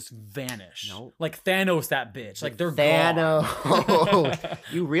exist. They just vanish. Nope. Like Thanos, that bitch. Like they're Thanos. gone.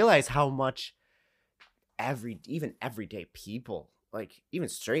 You realize how much even everyday people, like even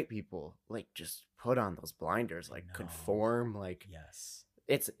straight people, like just put on those blinders, like know. conform, like Yes.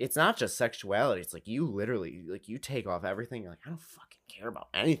 it's not just sexuality. It's like you literally like you take off everything. You're like, I don't fucking care about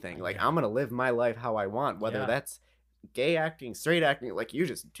anything. Like Yeah. I'm gonna live my life how I want, whether Yeah. that's gay acting, straight acting. Like you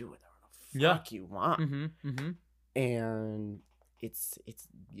just do whatever the Yeah. fuck you want, Mm-hmm. Mm-hmm. and it's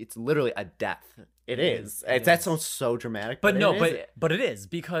literally a death. It is. It That is. sounds so dramatic, But no, it but it is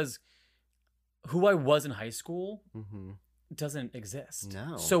because who I was in high school Mhm. doesn't exist.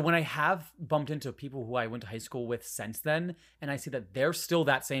 No. So when I have bumped into people who I went to high school with since then, and I see that they're still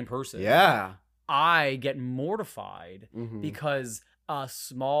that same person, Yeah. I get mortified Mhm. because a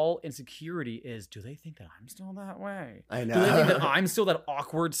small insecurity is, do they think that I'm still that way? I know. Do they think that I'm still that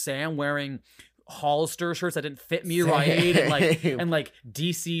awkward Sam wearing Hollister shirts that didn't fit me right, Same. and like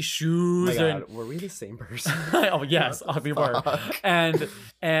DC Oh shoes, my and God, were we the same person? oh yes, What the we were. fuck? And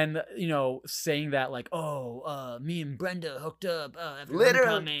you know, saying that like, oh, me and Brenda hooked up after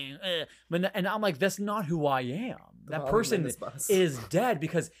Literally. homecoming, and I'm like, that's not who I am. That Volume person in this bus. is dead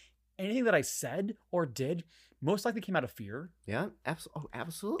because anything that I said or did most likely came out of fear, Yeah,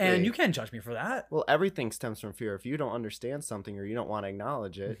 absolutely. and you can't judge me for that. Well, everything stems from fear. If you don't understand something or you don't want to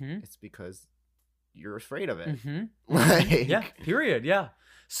acknowledge it, Mhm. it's because you're afraid of it. hmm Like, Yeah. Period. Yeah.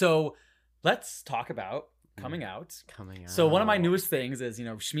 So let's talk about coming out. coming out. So one of my newest things is,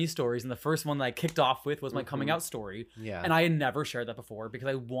 Shmee stories, and the first one that I kicked off with was my coming Mhm. out story. Yeah. And I had never shared that before because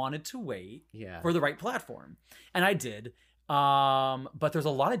I wanted to wait yeah. for the right platform. And I did. But there's a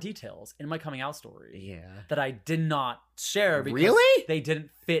lot of details in my coming out story yeah. that I did not share because Really? they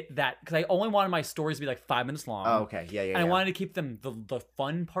didn't fit that, because I only wanted my stories to be like 5 minutes long. Oh, okay. Yeah. Yeah. And I yeah. wanted to keep them the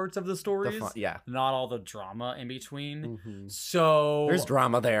fun parts of the The stories, fun- yeah. not all the drama in between. Mhm. So There's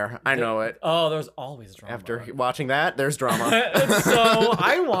drama there. I know it. Oh, there's always drama. After watching that, there's drama. So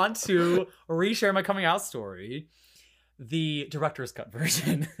I want to reshare my coming out story. The director's cut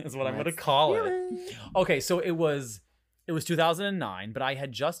version is what I'm going to Let's call hear it. Okay, so it was 2009, but I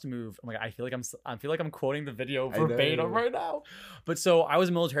had just moved. Oh my God, I feel like I'm quoting the video I know. verbatim right now. But so I was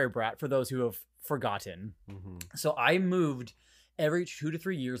a military brat, for those who have forgotten. Mhm. So I moved every 2 to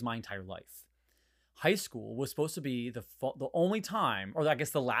 3 years my entire life. High school was supposed to be the only time, or I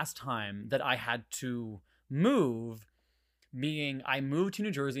guess the last time, that I had to move, meaning I moved to New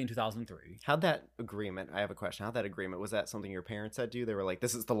Jersey in 2003. How'd that agreement? I have a question. How'd that agreement? Was that something your parents said to you? They were like,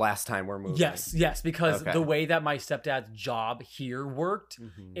 "This is the last time we're moving." Yes, because Okay. the way that my stepdad's job here worked,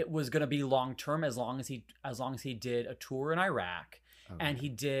 Mhm. it was going to be long term as long as he did a tour in Iraq, and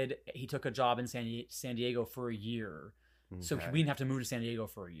Okay. he took a job in San Diego for a year. So Okay. we didn't have to move to San Diego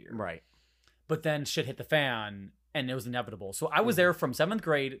for a year. Right. But then shit hit the fan and it was inevitable. So I was there from 7th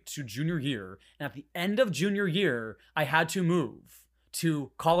grade to junior year. And at the end of junior year, I had to move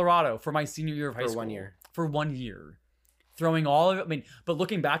to Colorado for my senior year of high For school. 1 year. For 1 year. Throwing all of it. I mean, but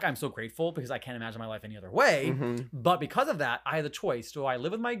looking back, I'm so grateful because I can't imagine my life any other way. Mhm. But because of that, I had the choice. Do I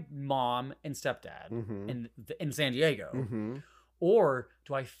live with my mom and stepdad Mhm. in San Diego? Mhm. Or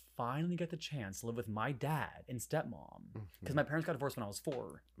do I finally get the chance to live with my dad and stepmom? Because Mhm. my parents got divorced when I was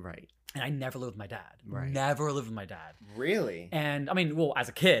 4. Right. And I never lived with my dad. Right. Never lived with my dad. Really? And I mean, well, as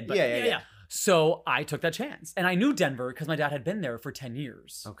a kid, but Yeah. So I took that chance. And I knew Denver because my dad had been there for 10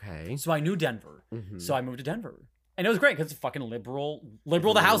 years. Okay. So I knew Denver. Mhm. So I moved to Denver. And it was great because it's fucking liberal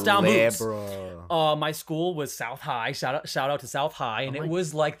the house down moves. Liberal. My school was South High. Shout out to South High. And Oh it my-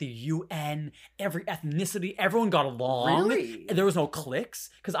 was like the UN, every ethnicity, everyone got along. Really? And there was no cliques.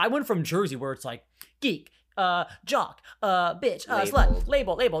 Because I went from Jersey where it's like geek, jock, bitch, slut,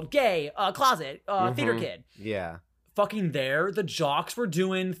 labeled, gay, closet, theater Mhm. kid. Yeah. Fucking there, the jocks were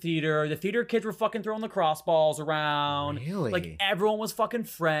doing theater. The theater kids were fucking throwing the crossballs around. Really? Like everyone was fucking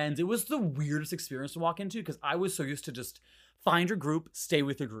friends. It was the weirdest experience to walk into because I was so used to just find your group, stay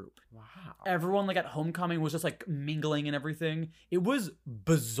with your group. Wow. Everyone like at homecoming was just like mingling and everything. It was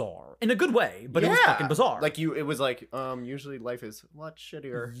bizarre in a good way, but it was fucking bizarre. Like it was like, usually life is a lot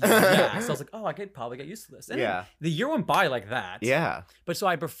shittier. Yeah, so I was like, oh, I could probably get used to this. And Yeah. the year went by like that. Yeah. But so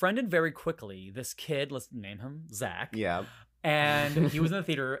I befriended very quickly this kid, let's name him Zach. Yeah. And he was in the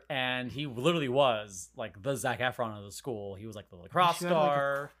theater, and he literally was like the Zac Efron of the school. He was like the lacrosse You should have, like, a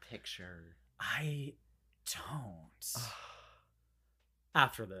star. picture. I don't.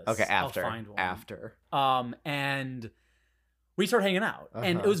 After this. Okay, after. I'll find one. After. And we started hanging out.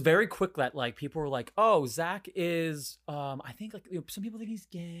 And it was very quick that like people were like, oh, Zach is I think like some people think he's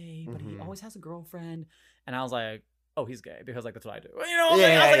gay, but he always has a girlfriend. And I was like, oh, he's gay because like that's what I do. You know,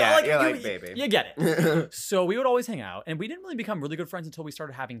 You're like, baby. You get it. So we would always hang out, and we didn't really become really good friends until we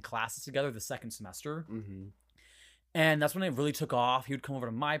started having classes together the second semester. Mm-hmm. And that's when it really took off. He would come over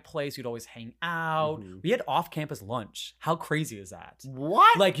to my place. We'd always hang out. We had off-campus lunch. How crazy is that?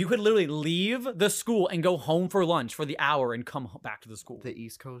 What? Like you could literally leave the school and go home for lunch for the hour and come back to the school. The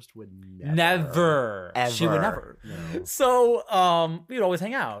East Coast would Never. Ever. She would never. No. So we'd always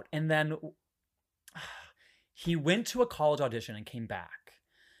hang out. And then he went to a college audition and came back.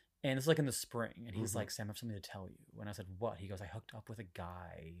 And it's like in the spring. And he's like, Sam, I have something to tell you. And I said, what? He goes, I hooked up with a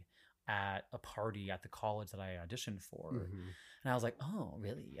guy at a party at the college that I auditioned for. And I was like, oh,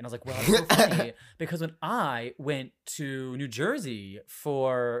 really? And I was like, well, it's so funny because when I went to New Jersey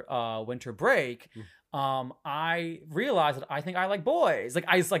for winter break, I realized that I think I like boys. Like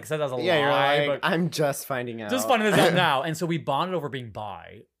I just like said that as a lie. You're like, but I'm just finding out. just finding this out now. And so we bonded over being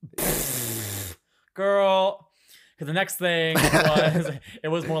bi. Girl. Because the next thing was, it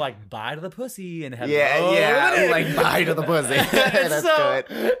was more like bye to the pussy and Yeah, like bye to the pussy. That's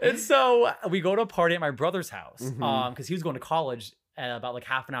good. And so we go to a party at my brother's house because he was going to college about like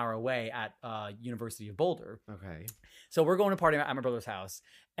half an hour away at University of Boulder. Okay. So we're going to party at my brother's house,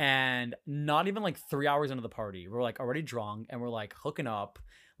 and not even like 3 hours into the party, we're like already drunk and we're like hooking up.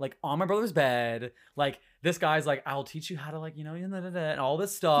 Like on my brother's bed, like this guy's like, I'll teach you how to like, you know, and all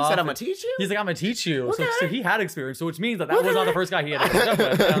this stuff. He said, I'm gonna teach you? He's like, I'm gonna teach you. Okay. So he had experience, so which means that was not the first guy he had hooked up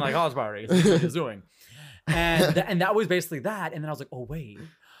with at like college party. So that's what he was doing. And and that was basically that. And then I was like, oh wait,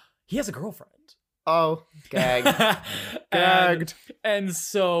 he has a girlfriend. Oh, gagged. Gagged. And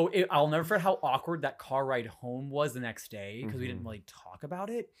so I'll never forget how awkward that car ride home was the next day because we didn't really talk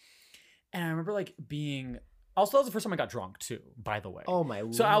about it. And I remember like being. Also, that was the first time I got drunk too, by the way. Oh my.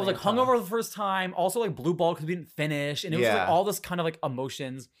 So I was like hungover the first time. Also like blue ball because we didn't finish, and it was like all this kind of like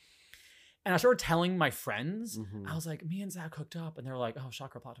emotions. And I started telling my friends. I was like, me and Zach hooked up, and they were like, oh,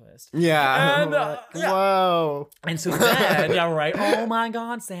 shocker plot twist. Yeah. And, Whoa. And so then, yeah, right. Oh my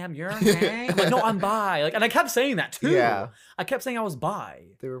God, Sam, you're gay. I'm like, no, I'm bi. Like, and I kept saying that too. Yeah. I kept saying I was bi.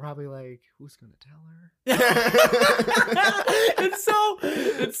 They were probably like, who's gonna tell her? it's so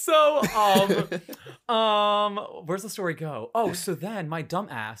where's the story go? Oh, so then my dumb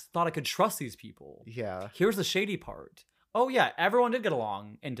ass thought I could trust these people. Yeah. Here's the shady part. Oh yeah, everyone did get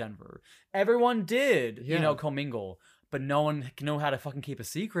along in Denver. Everyone did, you know, commingle, but no one know how to fucking keep a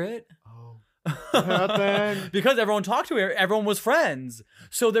secret. Oh. Nothing. Because everyone talked to her, everyone was friends.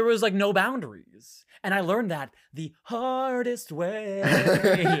 So there was like no boundaries. And I learned that the hardest way.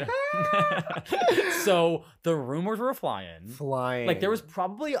 So the rumors were flying. Like there was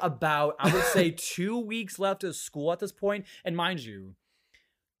probably about, I would say 2 weeks left of school at this point. And mind you,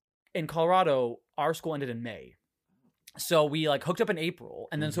 in Colorado, our school ended in May. So we like hooked up in April.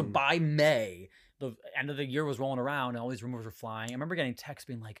 And then so by May, the end of the year was rolling around and all these rumors were flying. I remember getting texts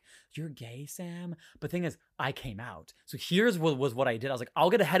being like, you're gay, Sam? But the thing is, I came out. So here's what I did. I was like, I'll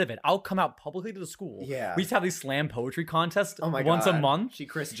get ahead of it. I'll come out publicly to the school. Yeah. We used to have these slam poetry contests once God. a month. She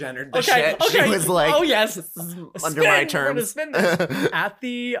Chris Jennered the shit. She was like, oh yes, under my terms. Spin this. At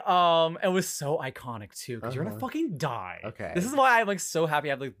the it was so iconic too because you're gonna fucking die. Okay. This is why I'm like so happy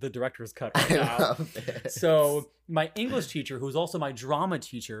I have like the director's cut right now. So my English teacher, who's also my drama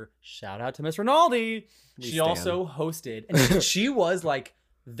teacher, shout out to Miss Rinaldi. She also hosted, and she was like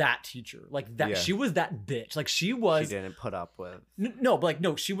that teacher, like that. She was that bitch. Like she was. She didn't put up with. No, but like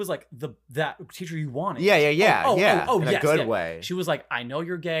no, she was like that teacher you wanted. Yeah. In a good way. She was like, I know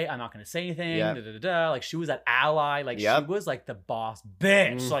you're gay. I'm not gonna say anything. Yep. Da, da, da, da. Like she was that ally. Like she was like the boss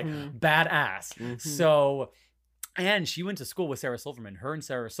bitch. Like badass. So. And she went to school with Sarah Silverman. Her and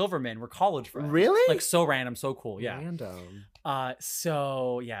Sarah Silverman were college friends. Really? Like so random, so cool. Yeah. Random.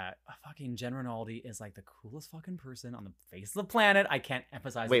 So yeah, fucking Jen Rinaldi is like the coolest fucking person on the face of the planet. I can't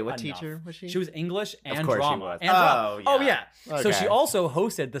emphasize. Wait, it what enough. teacher was she? She was English and of course drama. She was. And drama. Oh yeah. Okay. So she also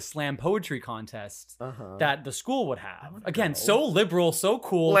hosted the slam poetry contests that the school would have. Again, so liberal, so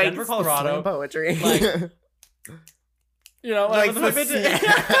cool. Like Denver, Colorado. Slam poetry. Like, You know, Like like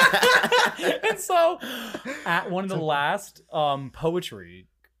the and so at one of the last poetry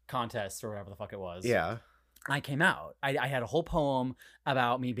contests or whatever the fuck it was, Yeah. I came out. I had a whole poem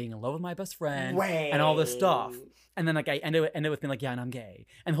about me being in love with my best friend and all this stuff. And then like I ended with being like, yeah, and I'm gay.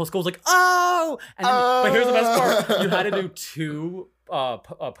 And the whole school was like, oh! And then, but here's the best part. You had to do 2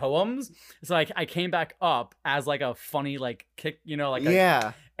 poems. So I came back up as like a funny like kick, you know, like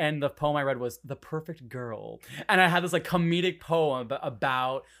Yeah. and the poem I read was The Perfect Girl. And I had this like comedic poem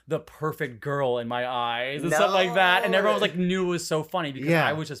about the perfect girl in my eyes and stuff like that. And everyone was like knew it was so funny because Yeah.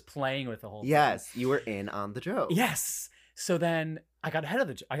 I was just playing with the whole thing. Yes, you were in on the joke. Yes. So then I got ahead of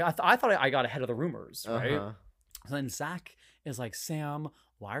the I thought I got ahead of the rumors, right? Uh-huh. So then Zach is like, Sam,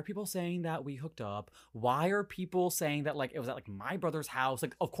 why are people saying that we hooked up? Why are people saying that like it was at like my brother's house?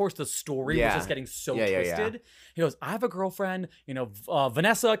 Like, of course, the story was just getting so twisted. He goes, I have a girlfriend. You know,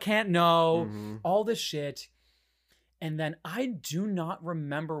 Vanessa can't know. Mhm. All this shit. And then I do not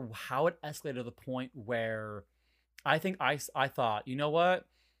remember how it escalated to the point where I think I thought, you know what?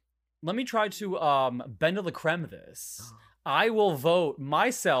 Let me try to bend to the creme this. I will vote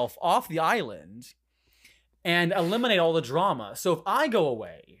myself off the island and eliminate all the drama. So if I go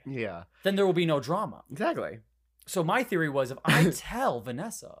away, Yeah. then there will be no drama. Exactly. So my theory was if I tell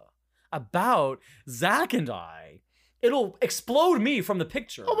Vanessa about Zach and I, it'll explode me from the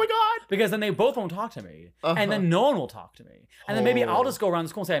picture. Oh my god. Because then they both won't talk to me. Uh-huh. And then no one will talk to me. And then maybe I'll Oh. just go around the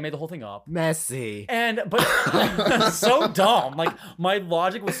school and say I made the whole thing up. Messy. But so dumb. Like my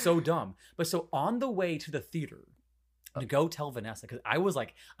logic was so dumb. But so on the way to the theater to go tell Vanessa, because I was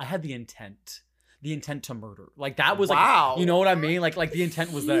like, I had the intent to murder. Like that was Wow. like, you know what I mean? Like the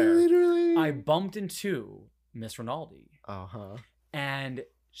intent was there. Literally. I bumped into Miss Rinaldi Uh-huh. and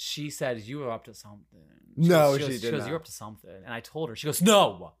she said, you were up to something. No, she she goes, did not. you're up to something. And I told her, she goes,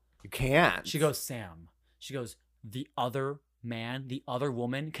 no. You can't. She goes, Sam. She goes, the other man, the other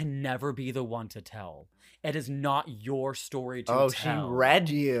woman can never be the one to tell. It is not your story to Oh, tell. she read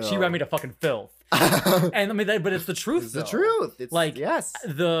you. She read me to fucking filth. It's And I mean, but it's the truth. the though. truth. It's Like, yes.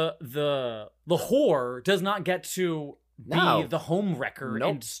 The whore does not get to be No. the home wrecker.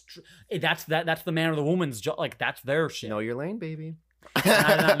 Nope. And that's the man or the woman's job. Like that's their shit. Know your lane, baby. And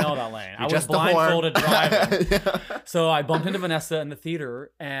I did not know that lane. I You're was just the whore. blindfolded driving. So I bumped into Vanessa in the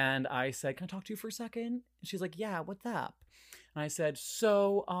theater and I said, can I talk to you for a second? And she's like, yeah, what's up? And I said,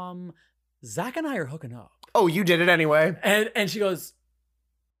 so, Zach and I are hooking up. Oh, you did it anyway. And she goes,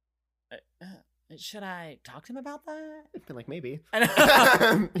 should I talk to him about that? I've been like, maybe.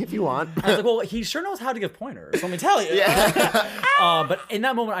 And If you want. I was like, well, he sure knows how to give pointers. Let me tell you. Yeah. But in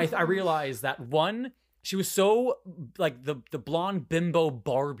that moment, I realized that one, she was so like the blonde bimbo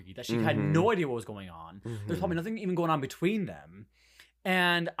Barbie that she had Mhm. no idea what was going on. There's probably nothing even going on between them.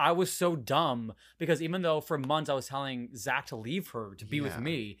 And I was so dumb because even though for months I was telling Zach to leave her to be with Yeah.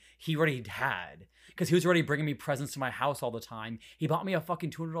 me, he already had. Because he was already bringing me presents to my house all the time. He bought me a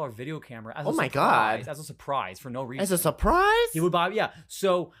fucking $200 video camera as Oh a my surprise, God. as a surprise for no reason. As a surprise? He would buy, yeah.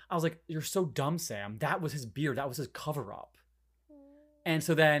 So I was like, you're so dumb, Sam. That was his beard. That was his cover up. And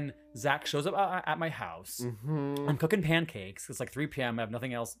so then Zach shows up at my house. Mhm. I'm cooking pancakes. It's like 3 p.m. I have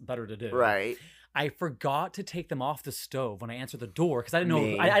nothing else better to do. Right. I forgot to take them off the stove when I answered the door because I didn't know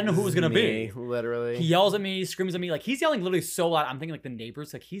Me. I didn't know who it was gonna Me, be. Literally. He yells at me, screams at me, like he's yelling literally so loud. I'm thinking like the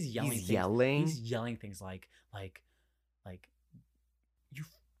neighbors, like he's yelling. He's things. yelling? He's yelling things like you.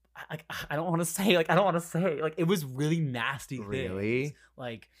 I don't want to say like it was really nasty. Really? Things.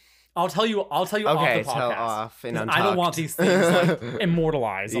 Like I'll tell you off the Okay, podcast. tell off and 'Cause I don't want untucked. these things like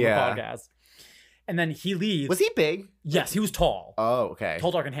immortalized on Yeah. the podcast. And then he leaves. Was he big? Yes, he was tall. Oh, okay.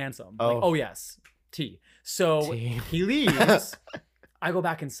 Tall, dark, and handsome. Oh. Like, oh yes, T. So T. he leaves. I go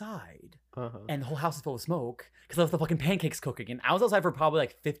back inside, Uh-huh. and the whole house is full of smoke because I left the fucking pancakes cooking. And I was outside for probably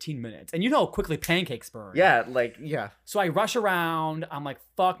like 15 minutes. And you know how quickly pancakes burn. Yeah, like, yeah. So I rush around. I'm like,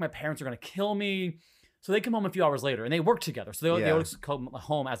 fuck, my parents are gonna kill me. So they come home a few hours later, and they work together. So they Yeah. always come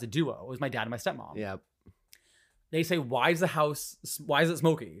home as a duo. It was my dad and my stepmom. Yeah. They say, why is it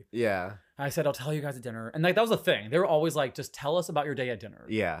smoky? Yeah. I said, I'll tell you guys at dinner. And like that was the thing. They were always like, just tell us about your day at dinner.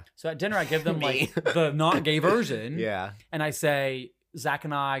 Yeah. So at dinner, I give them Me. like the not gay version. Yeah. And I say, Zach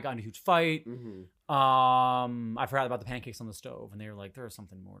and I got in a huge fight. Mhm. I forgot about the pancakes on the stove. And they were like, there's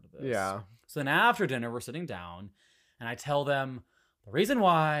something more to this. Yeah. So then after dinner, we're sitting down and I tell them the reason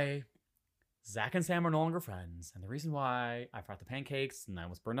why Zach and Sam are no longer friends. And the reason why I forgot the pancakes and I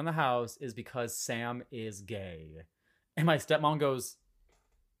was burned down the house is because Sam is gay. And my stepmom goes,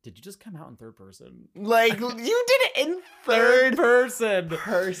 did you just come out in third person? Like, you did it in third person.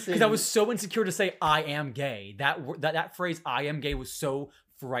 person. Because I was so insecure to say I am gay. That phrase "I am gay" was so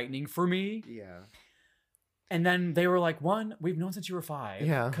frightening for me. Yeah. And then they were like, one, we've known since you were 5.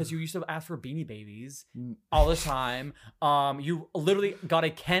 Yeah. Because you used to ask for Beanie Babies Mm. all the time. You literally got a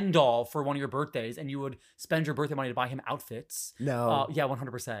Ken doll for one of your birthdays, and you would spend your birthday money to buy him outfits. No. Yeah,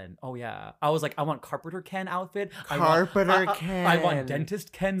 100%. Oh, yeah. I was like, I want Carpenter Ken outfit. Carpenter Ken. I want Ken.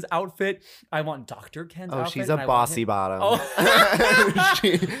 Dentist Ken's outfit. I want Dr. Ken's Oh, outfit. she's and a I want bossy him- bottom. Oh.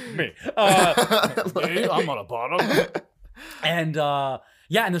 She- Me. Me, I'm on a bottom. And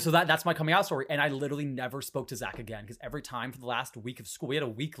yeah, and so that's my coming out story. And I literally never spoke to Zach again because every time for the last week of school, we had a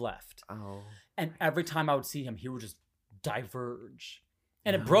week left. Oh. And every time I would see him, he would just diverge.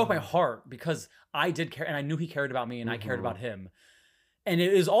 And it broke my heart because I did care and I knew he cared about me and I cared about him. And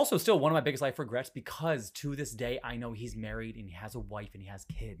it is also still one of my biggest life regrets because to this day, I know he's married and he has a wife and he has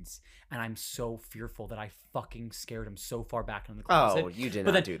kids. And I'm so fearful that I fucking scared him so far back in the closet. Oh, you did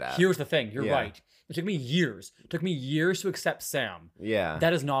But not then do that. here's the thing. You're Yeah. right. It took me years. It took me years to accept Sam. Yeah.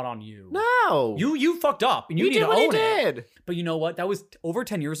 That is not on you. No. You fucked up and you need did to what you own it. did. But you know what? That was over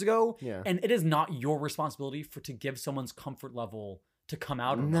 10 years ago. Yeah. And it is not your responsibility to give someone's comfort level to come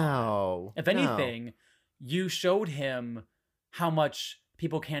out or not. No. If No. anything, you showed him how much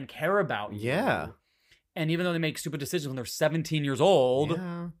people can care about you. Yeah. And even though they make stupid decisions when they're 17 years old,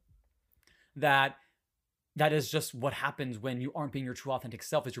 Yeah. that is just what happens when you aren't being your true authentic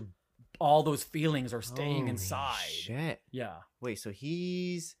self, is all those feelings are staying Holy inside. Shit. Yeah. Wait, so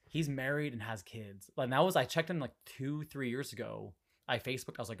he's He's married and has kids. And that was, I checked in like 2-3 years ago. I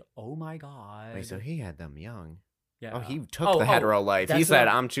Facebooked, I was like, oh my God. wait, so he had them young. yeah. Oh, he took the hetero life. He that's said,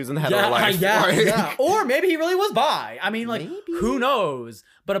 what- "I'm choosing the hetero life." Yeah, Like- yeah. Or maybe he really was bi. I mean, like, Maybe. who knows?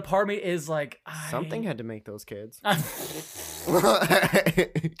 But a part of me is like, Something had to make those kids.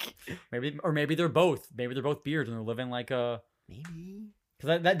 maybe they're both. Maybe they're both beards and they're living like a. Maybe.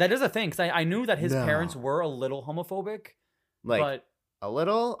 Because that is a thing. Because I knew that his No. parents were a little homophobic, Like but a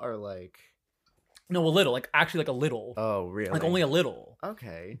little or like no, a little. Like actually, like a little. oh really? Like only a little.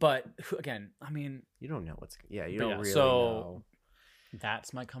 Okay. But again, I mean, You don't know what's you But don't yeah, really so- know.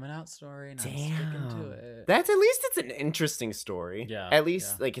 that's my coming out story, and I'm sticking to Damn. it. That's at least it's an interesting story. Yeah, At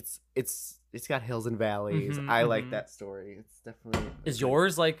least yeah. like it's got hills and valleys. Mhm, I like mhm. that story. It's definitely Is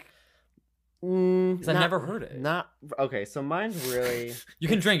yours like? Because I never heard it. Not okay. So mine's really. You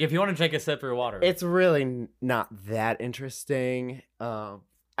can drink if you want to drink a sip of your water. It's really not that interesting.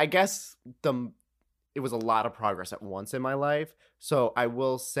 I guess it was a lot of progress at once in my life. So I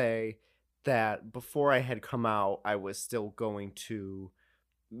will say that before I had come out, I was still going to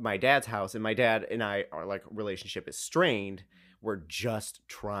my dad's house, and my dad and I, our like relationship is strained. We're just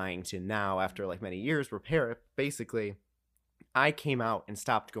trying to now, after like many years, repair it. Basically, I came out and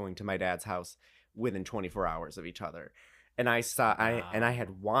stopped going to my dad's house within 24 hours of each other. And I had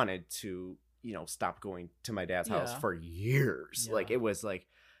wanted to, stop going to my dad's house Yeah. for years. Yeah. Like it was like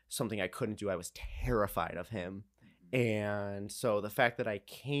something I couldn't do. I was terrified of him. And so the fact that I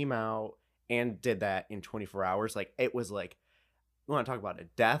came out and did that in 24 hours, like it was like, you want to talk about a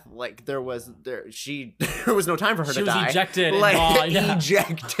death? Like there was there was no time for her She to was die. ejected. Like yeah.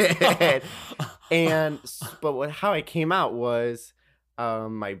 ejected. But how I came out was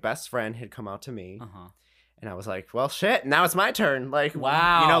my best friend had come out to me, Uh-huh. and I was like, well shit, now it's my turn. Like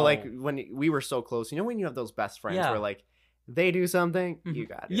Wow. like when we were so close, when you have those best friends Yeah. where like they do something, you Mhm.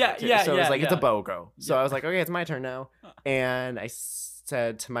 got it. Yeah, too. yeah, So it was yeah, like it's a yeah. BOGO. So Yeah. I was like, okay, it's my turn now. And I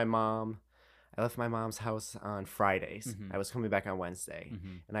said to my mom, I left my mom's house on Fridays. Mhm. I was coming back on Wednesday.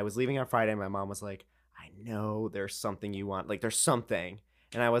 Mhm. And I was leaving on Friday, and my mom was like, I know there's something you want. Like, there's something.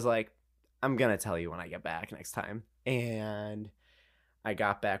 And I was like, I'm going to tell you when I get back next time. And I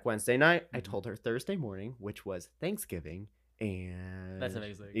got back Wednesday night. I Mhm. told her Thursday morning, which was Thanksgiving. And That's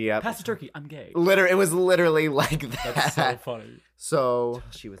amazing. Yeah. Pass the turkey. I'm gay. It was literally like that. That's so funny. So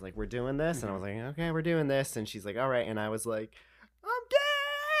she was like, we're doing this. And I was like, okay, we're doing this. And she's like, all right. And I was like, I'm gay.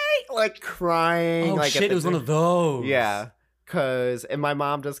 Like crying. Oh like, shit! It was one of those. Yeah. And my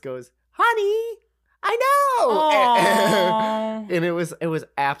mom just goes, honey, I know. Aw. And it was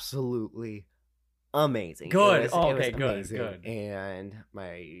absolutely amazing. Good. It was, Oh, it was okay, good, amazing. good. And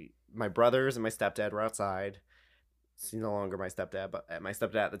my brothers and my stepdad were outside. He's no longer my stepdad, but my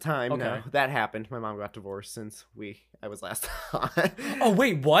stepdad at the time. Okay. No, that happened. My mom got divorced since I was last on. Oh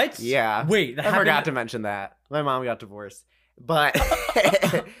wait, what? Yeah. Wait, that I forgot happened- to mention that. My mom got divorced.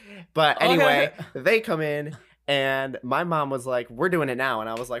 But anyway, they come in and my mom was like, we're doing it now. And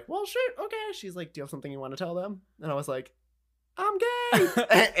I was like, well, shit, okay. She's like, do you have something you want to tell them? And I was like, I'm gay.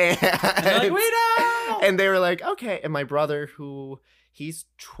 And they're like, we know. And they were like, okay. And my brother, he's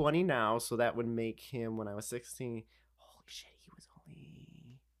 20 now, so that would make him when I was 16. Holy shit, he was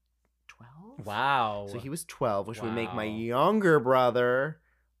only 12? Wow. So he was 12, which would make my Wow. younger brother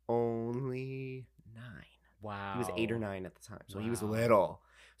only 9. Wow. He was 8 or 9 at the time, so he was Wow. little.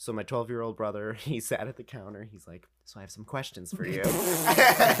 So my 12-year-old brother, he sat at the counter. He's like, "So I have some questions for you."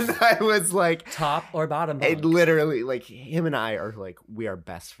 And I was like, Top or bottom it bunk? literally, like, him and I are like, we are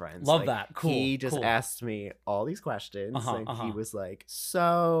best friends. Love Like, that. Cool, He just cool. asked me all these questions, and Uh-huh. he was like,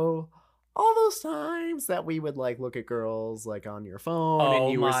 "So all those times that we would like look at girls like on your phone, Oh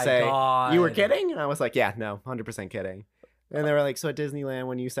and you would my say God. you were kidding," and I was like, "Yeah, no, 100% kidding." And they were like, "So at Disneyland,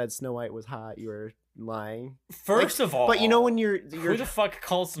 when you said Snow White was hot, you were lying." First of all, But you know when you're who the fuck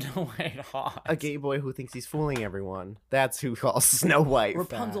calls Snow White hot? a gay boy who thinks he's fooling everyone, that's who calls Snow White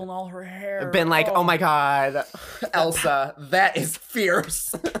Rapunzel fat. and all her hair. Been like, "Oh my God, Elsa, that is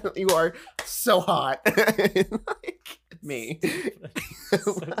fierce. You are so hot." Like me.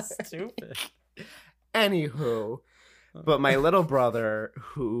 so stupid. Anywho, but my little brother,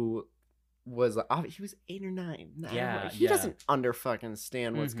 who was he was 8 or 9. Yeah, He yeah. doesn't under fucking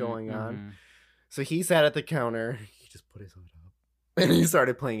stand what's Mhm, going on. mhm. So he sat at the counter. He just put his hood up. And he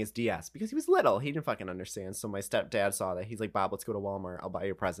started playing his DS because he was little. He didn't fucking understand. So my stepdad saw that. He's like, "Bob, let's go to Walmart. I'll buy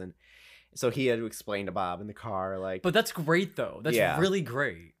you a present." So he had to explain to Bob in the car, like, But that's great though. That's Yeah. really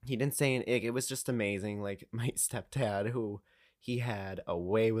great. he didn't say an ick. It was just amazing. Like, my stepdad, who he had a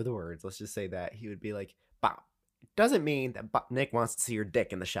way with words. Let's just say that. He would be like, "Bob, it doesn't mean that Nick wants to see your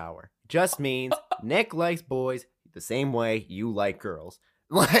dick in the shower. It just means Nick likes boys the same way you like girls."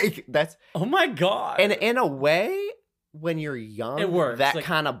 Like, that's, Oh my God. and in a way, when you're young, It works, that like-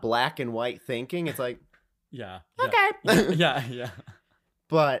 kind of black and white thinking, it's like, yeah. okay. Yeah.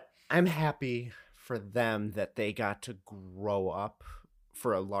 But I'm happy for them that they got to grow up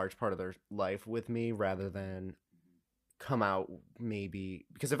for a large part of their life with me rather than come out, maybe,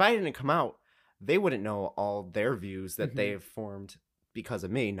 because if I didn't come out, they wouldn't know all their views that Mhm. they've formed because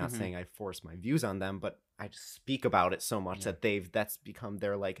of me. Not Mhm. saying I force my views on them, but I just speak about it so much Yeah. that that's become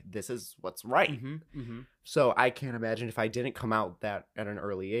their, like, this is what's right. Mm-hmm. So I can't imagine if I didn't come out that at an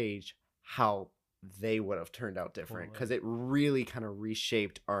early age, how they would have turned out different, Totally. because it really kind of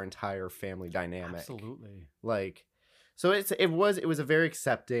reshaped our entire family dynamic. Absolutely. Like, so it was a very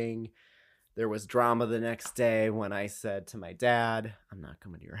accepting. There was drama the next day when I said to my dad, "I'm not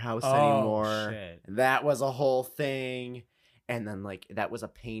coming to your house anymore." Shit. And that was a whole thing. And then, like, that was a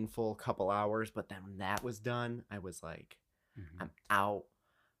painful couple hours, but then when that was done, I was like, Mhm. I'm out.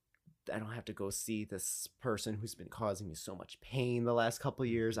 I don't have to go see this person who's been causing me so much pain the last couple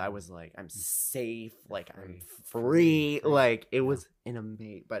years. I was like, I'm safe. Like, I'm free. Free. Like, it was an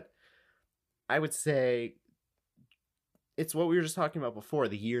amazing. But I would say it's what we were just talking about before.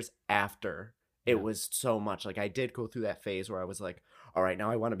 The years after, it Yeah. was so much. Like, I did go through that phase where I was like, all right,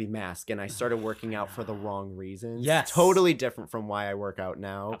 now I want to be masked. And I started working out for the wrong reasons. Yes. Totally different from why I work out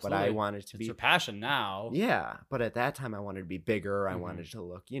now. But I Absolutely. wanted to It's be. your passion now. Yeah. But at that time, I wanted to be bigger. I Mhm. wanted to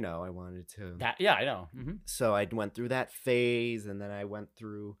look, I wanted to. Yeah, I know. Mm-hmm. So I went through that phase. And then I went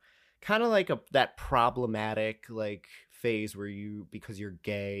through kind of like that problematic, like, phase where because you're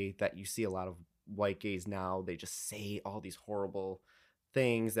gay, that you see a lot of white gays now. They just say all these horrible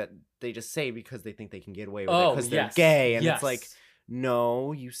things that they just say because they think they can get away with it because they're yes. gay. And Yes. it's like,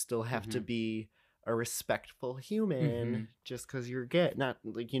 no, you still have to Mhm. be a respectful human Mhm. just because you're gay. Not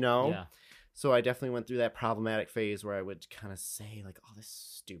like, Oh. Yeah. So I definitely went through that problematic phase where I would kind of say, like, all this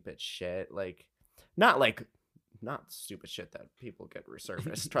stupid shit. Like, not stupid shit that people get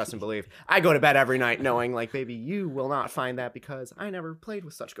resurfaced. Trust and believe. I go to bed every night knowing, like, baby, you will not find that because I never played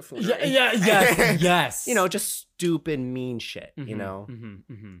with such buffoonery. Yes. Yes. Just stupid, mean shit, Mm-hmm.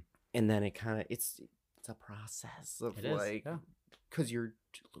 Mm-hmm. And then it kind of, it's a process of, It is, like, yeah. because you're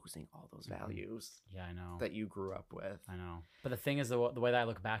losing all those Mhm. values Yeah, I know. that you grew up with. I know. But the thing is, the way that I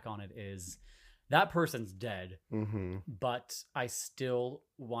look back on it is that person's dead, Mm-hmm. but I still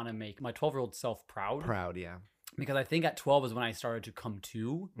want to make my 12-year-old self proud. Proud, yeah. Because I think at 12 is when I started to come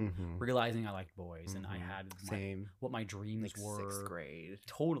to Mm-hmm. realizing I liked boys and I had Same. what my dreams Like, were. 6th grade.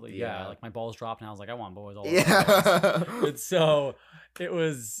 Totally, yeah. Yeah. Like my balls dropped and I was like, I want boys all over. Yeah. And so it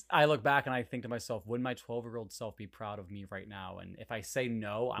was, I look back and I think to myself, would my 12-year-old self be proud of me right now? And if I say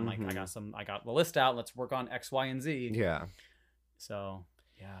no, I'm like, I got the list out. Let's work on X, Y, and Z. Yeah. So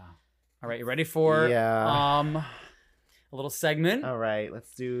yeah. All right. You ready for a little segment? All right,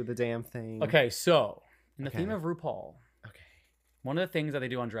 let's do the damn thing. Okay. So in the Okay. theme of RuPaul, Okay. one of the things that they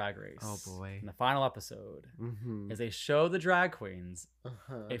do on Drag Race, Oh, boy. in the final episode, Mm-hmm. is they show the drag queens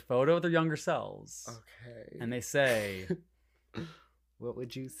Uh-huh. a photo of their younger selves, Okay. and they say, What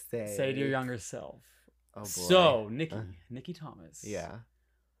would you say? "Say to your younger self." Oh, boy. So, Nikki, Uh, Nikki Thomas, Yeah.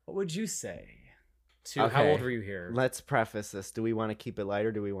 what would you say to? How Okay. old were you here? Let's preface this. Do we want to keep it light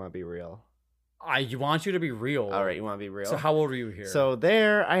or do we want to be real? I want you to be real. All right, you want to be real? So how old were you here? So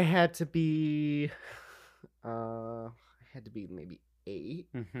there, I had to be I had to be maybe 8.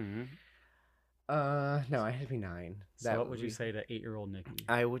 Mm-hmm. No, I had to be 9. So what would you say to 8-year-old Nikki?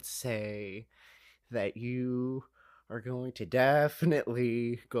 I would say that you are going to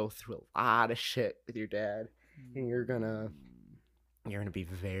definitely go through a lot of shit with your dad, and you're gonna be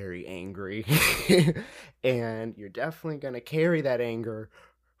very angry, and you're definitely gonna carry that anger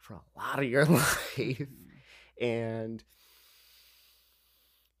for a lot of your life, and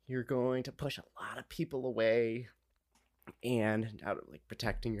you're going to push a lot of people away, and out of like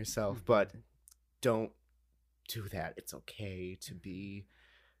protecting yourself, but don't do that. It's okay to be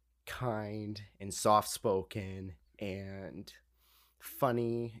kind and soft-spoken and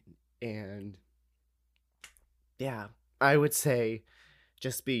funny, and yeah, I would say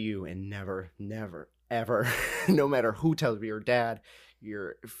just be you, and never ever no matter who tells you, your dad,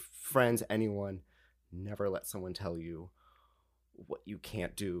 your friends, anyone, never let someone tell you what you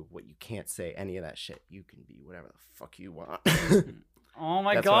can't do, what you can't say, any of that shit. You can be whatever the fuck you want. Oh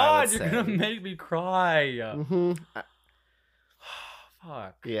my That's what I God, would you're gonna say. make me cry. Mm-hmm.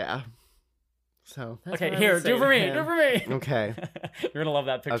 Fuck. Yeah. So that's Okay, what I here, would do it say for to me. him. Do it for me. Okay. You're gonna love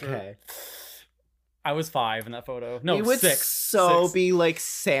that picture. Okay. I was 5 in that photo. No, we would 6. so 6. be like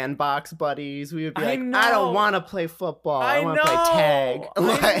sandbox buddies. We would be I like, know. I don't want to play football. I want to play tag. I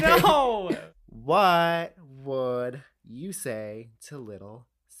Like, know. What would you say to little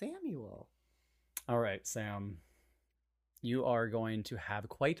Samuel? All right, Sam. You are going to have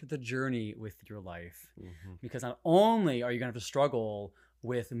quite the journey with your life, because not only are you going to have to struggle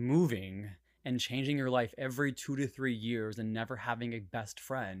with moving and changing your life every 2 to 3 years and never having a best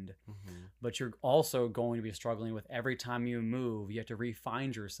friend, but you're also going to be struggling with every time you move, you have to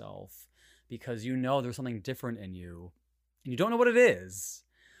re-find yourself, because you know there's something different in you and you don't know what it is.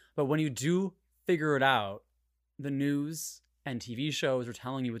 But when you do figure it out, the news and TV shows are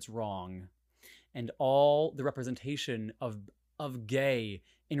telling you it's wrong. And all the representation of gay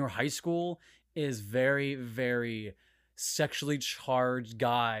in your high school is very, very sexually charged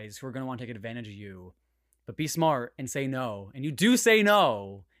guys who are going to want to take advantage of you. But be smart and say no. And you do say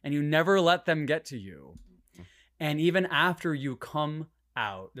no. And you never let them get to you. And even after you come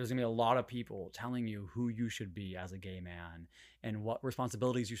out, there's going to be a lot of people telling you who you should be as a gay man and what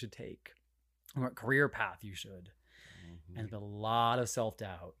responsibilities you should take and what career path you should. And there's a lot of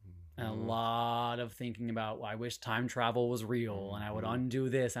self-doubt. And a lot of thinking about, well, I wish time travel was real and I would undo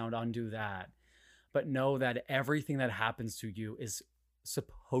this, I would undo that. But know that everything that happens to you is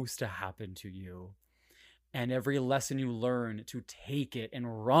supposed to happen to you. And every lesson you learn, to take it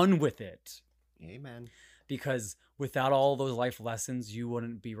and run with it. Amen. Because without all those life lessons, you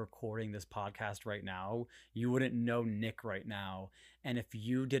wouldn't be recording this podcast right now. You wouldn't know Nick right now. And if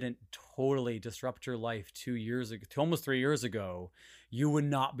you didn't totally disrupt your life 2 years ago, almost 3 years ago, you would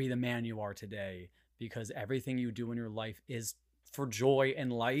not be the man you are today, because everything you do in your life is for joy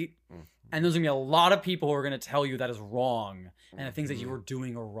and light. And there's going to be a lot of people who are going to tell you that is wrong. And the things that you are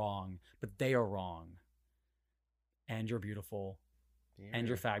doing are wrong, but they are wrong. And you're beautiful. And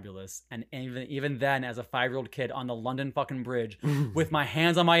you're fabulous. And even then, as a 5-year-old kid on the London fucking Bridge with my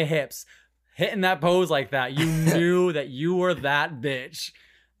hands on my hips, hitting that pose like that, you knew that you were that bitch.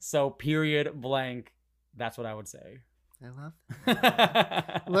 So period blank, that's what I would say. I love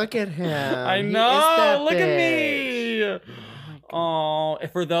that. Look at him. I He is know. that Look at bitch. me. Oh,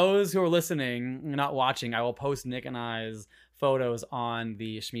 for those who are listening, not watching, I will post Nick and I's photos on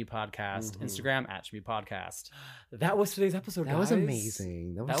the Shmee Podcast Instagram at Shmee Podcast. That was today's episode. That was guys.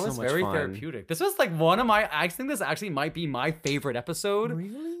 amazing. That was, That was so much very fun. therapeutic. This was like one of my. I think this actually might be my favorite episode.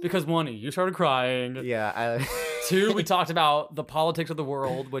 Really? Because 1, you started crying. Yeah. 2, we talked about the politics of the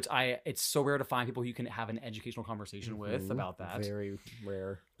world, which it's so rare to find people you can have an educational conversation with about that. Very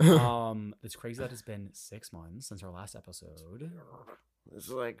rare. It's crazy that it's been 6 months since our last episode. It's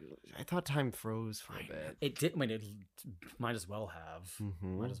like, I thought time froze for a bit. It did. I mean, it might as well have.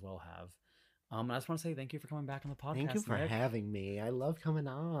 Mhm. Might as well have. I just want to say thank you for coming back on the podcast. Thank you for Nick. having me. I love coming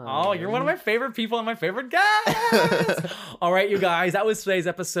on. Oh, you're one of my favorite people and my favorite guests. All right, you guys, that was today's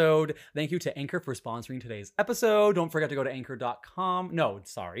episode. Thank you to Anchor for sponsoring today's episode. Don't forget to go to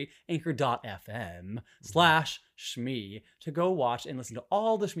anchor.fm/Shmee to go watch and listen to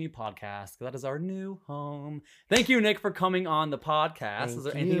all the Shmee podcasts, because that is our new home. Thank you, Nick, for coming on the podcast. Is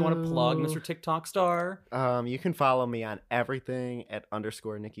there anything you want to plug, Mr. TikTok star? You can follow me on everything at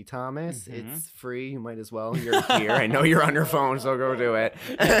 _Nikki Thomas. It's free. You might as well. You're here. I know you're on your phone, so go do it.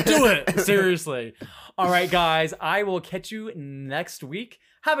 Do it. Seriously. All right, guys. I will catch you next week.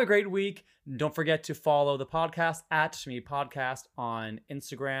 Have a great week. Don't forget to follow the podcast at Shmee Podcast on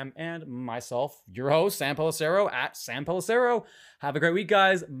Instagram, and myself, your host, Sam Pellicero, at Sam Pellicero. Have a great week,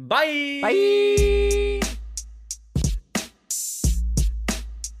 guys. Bye. Bye.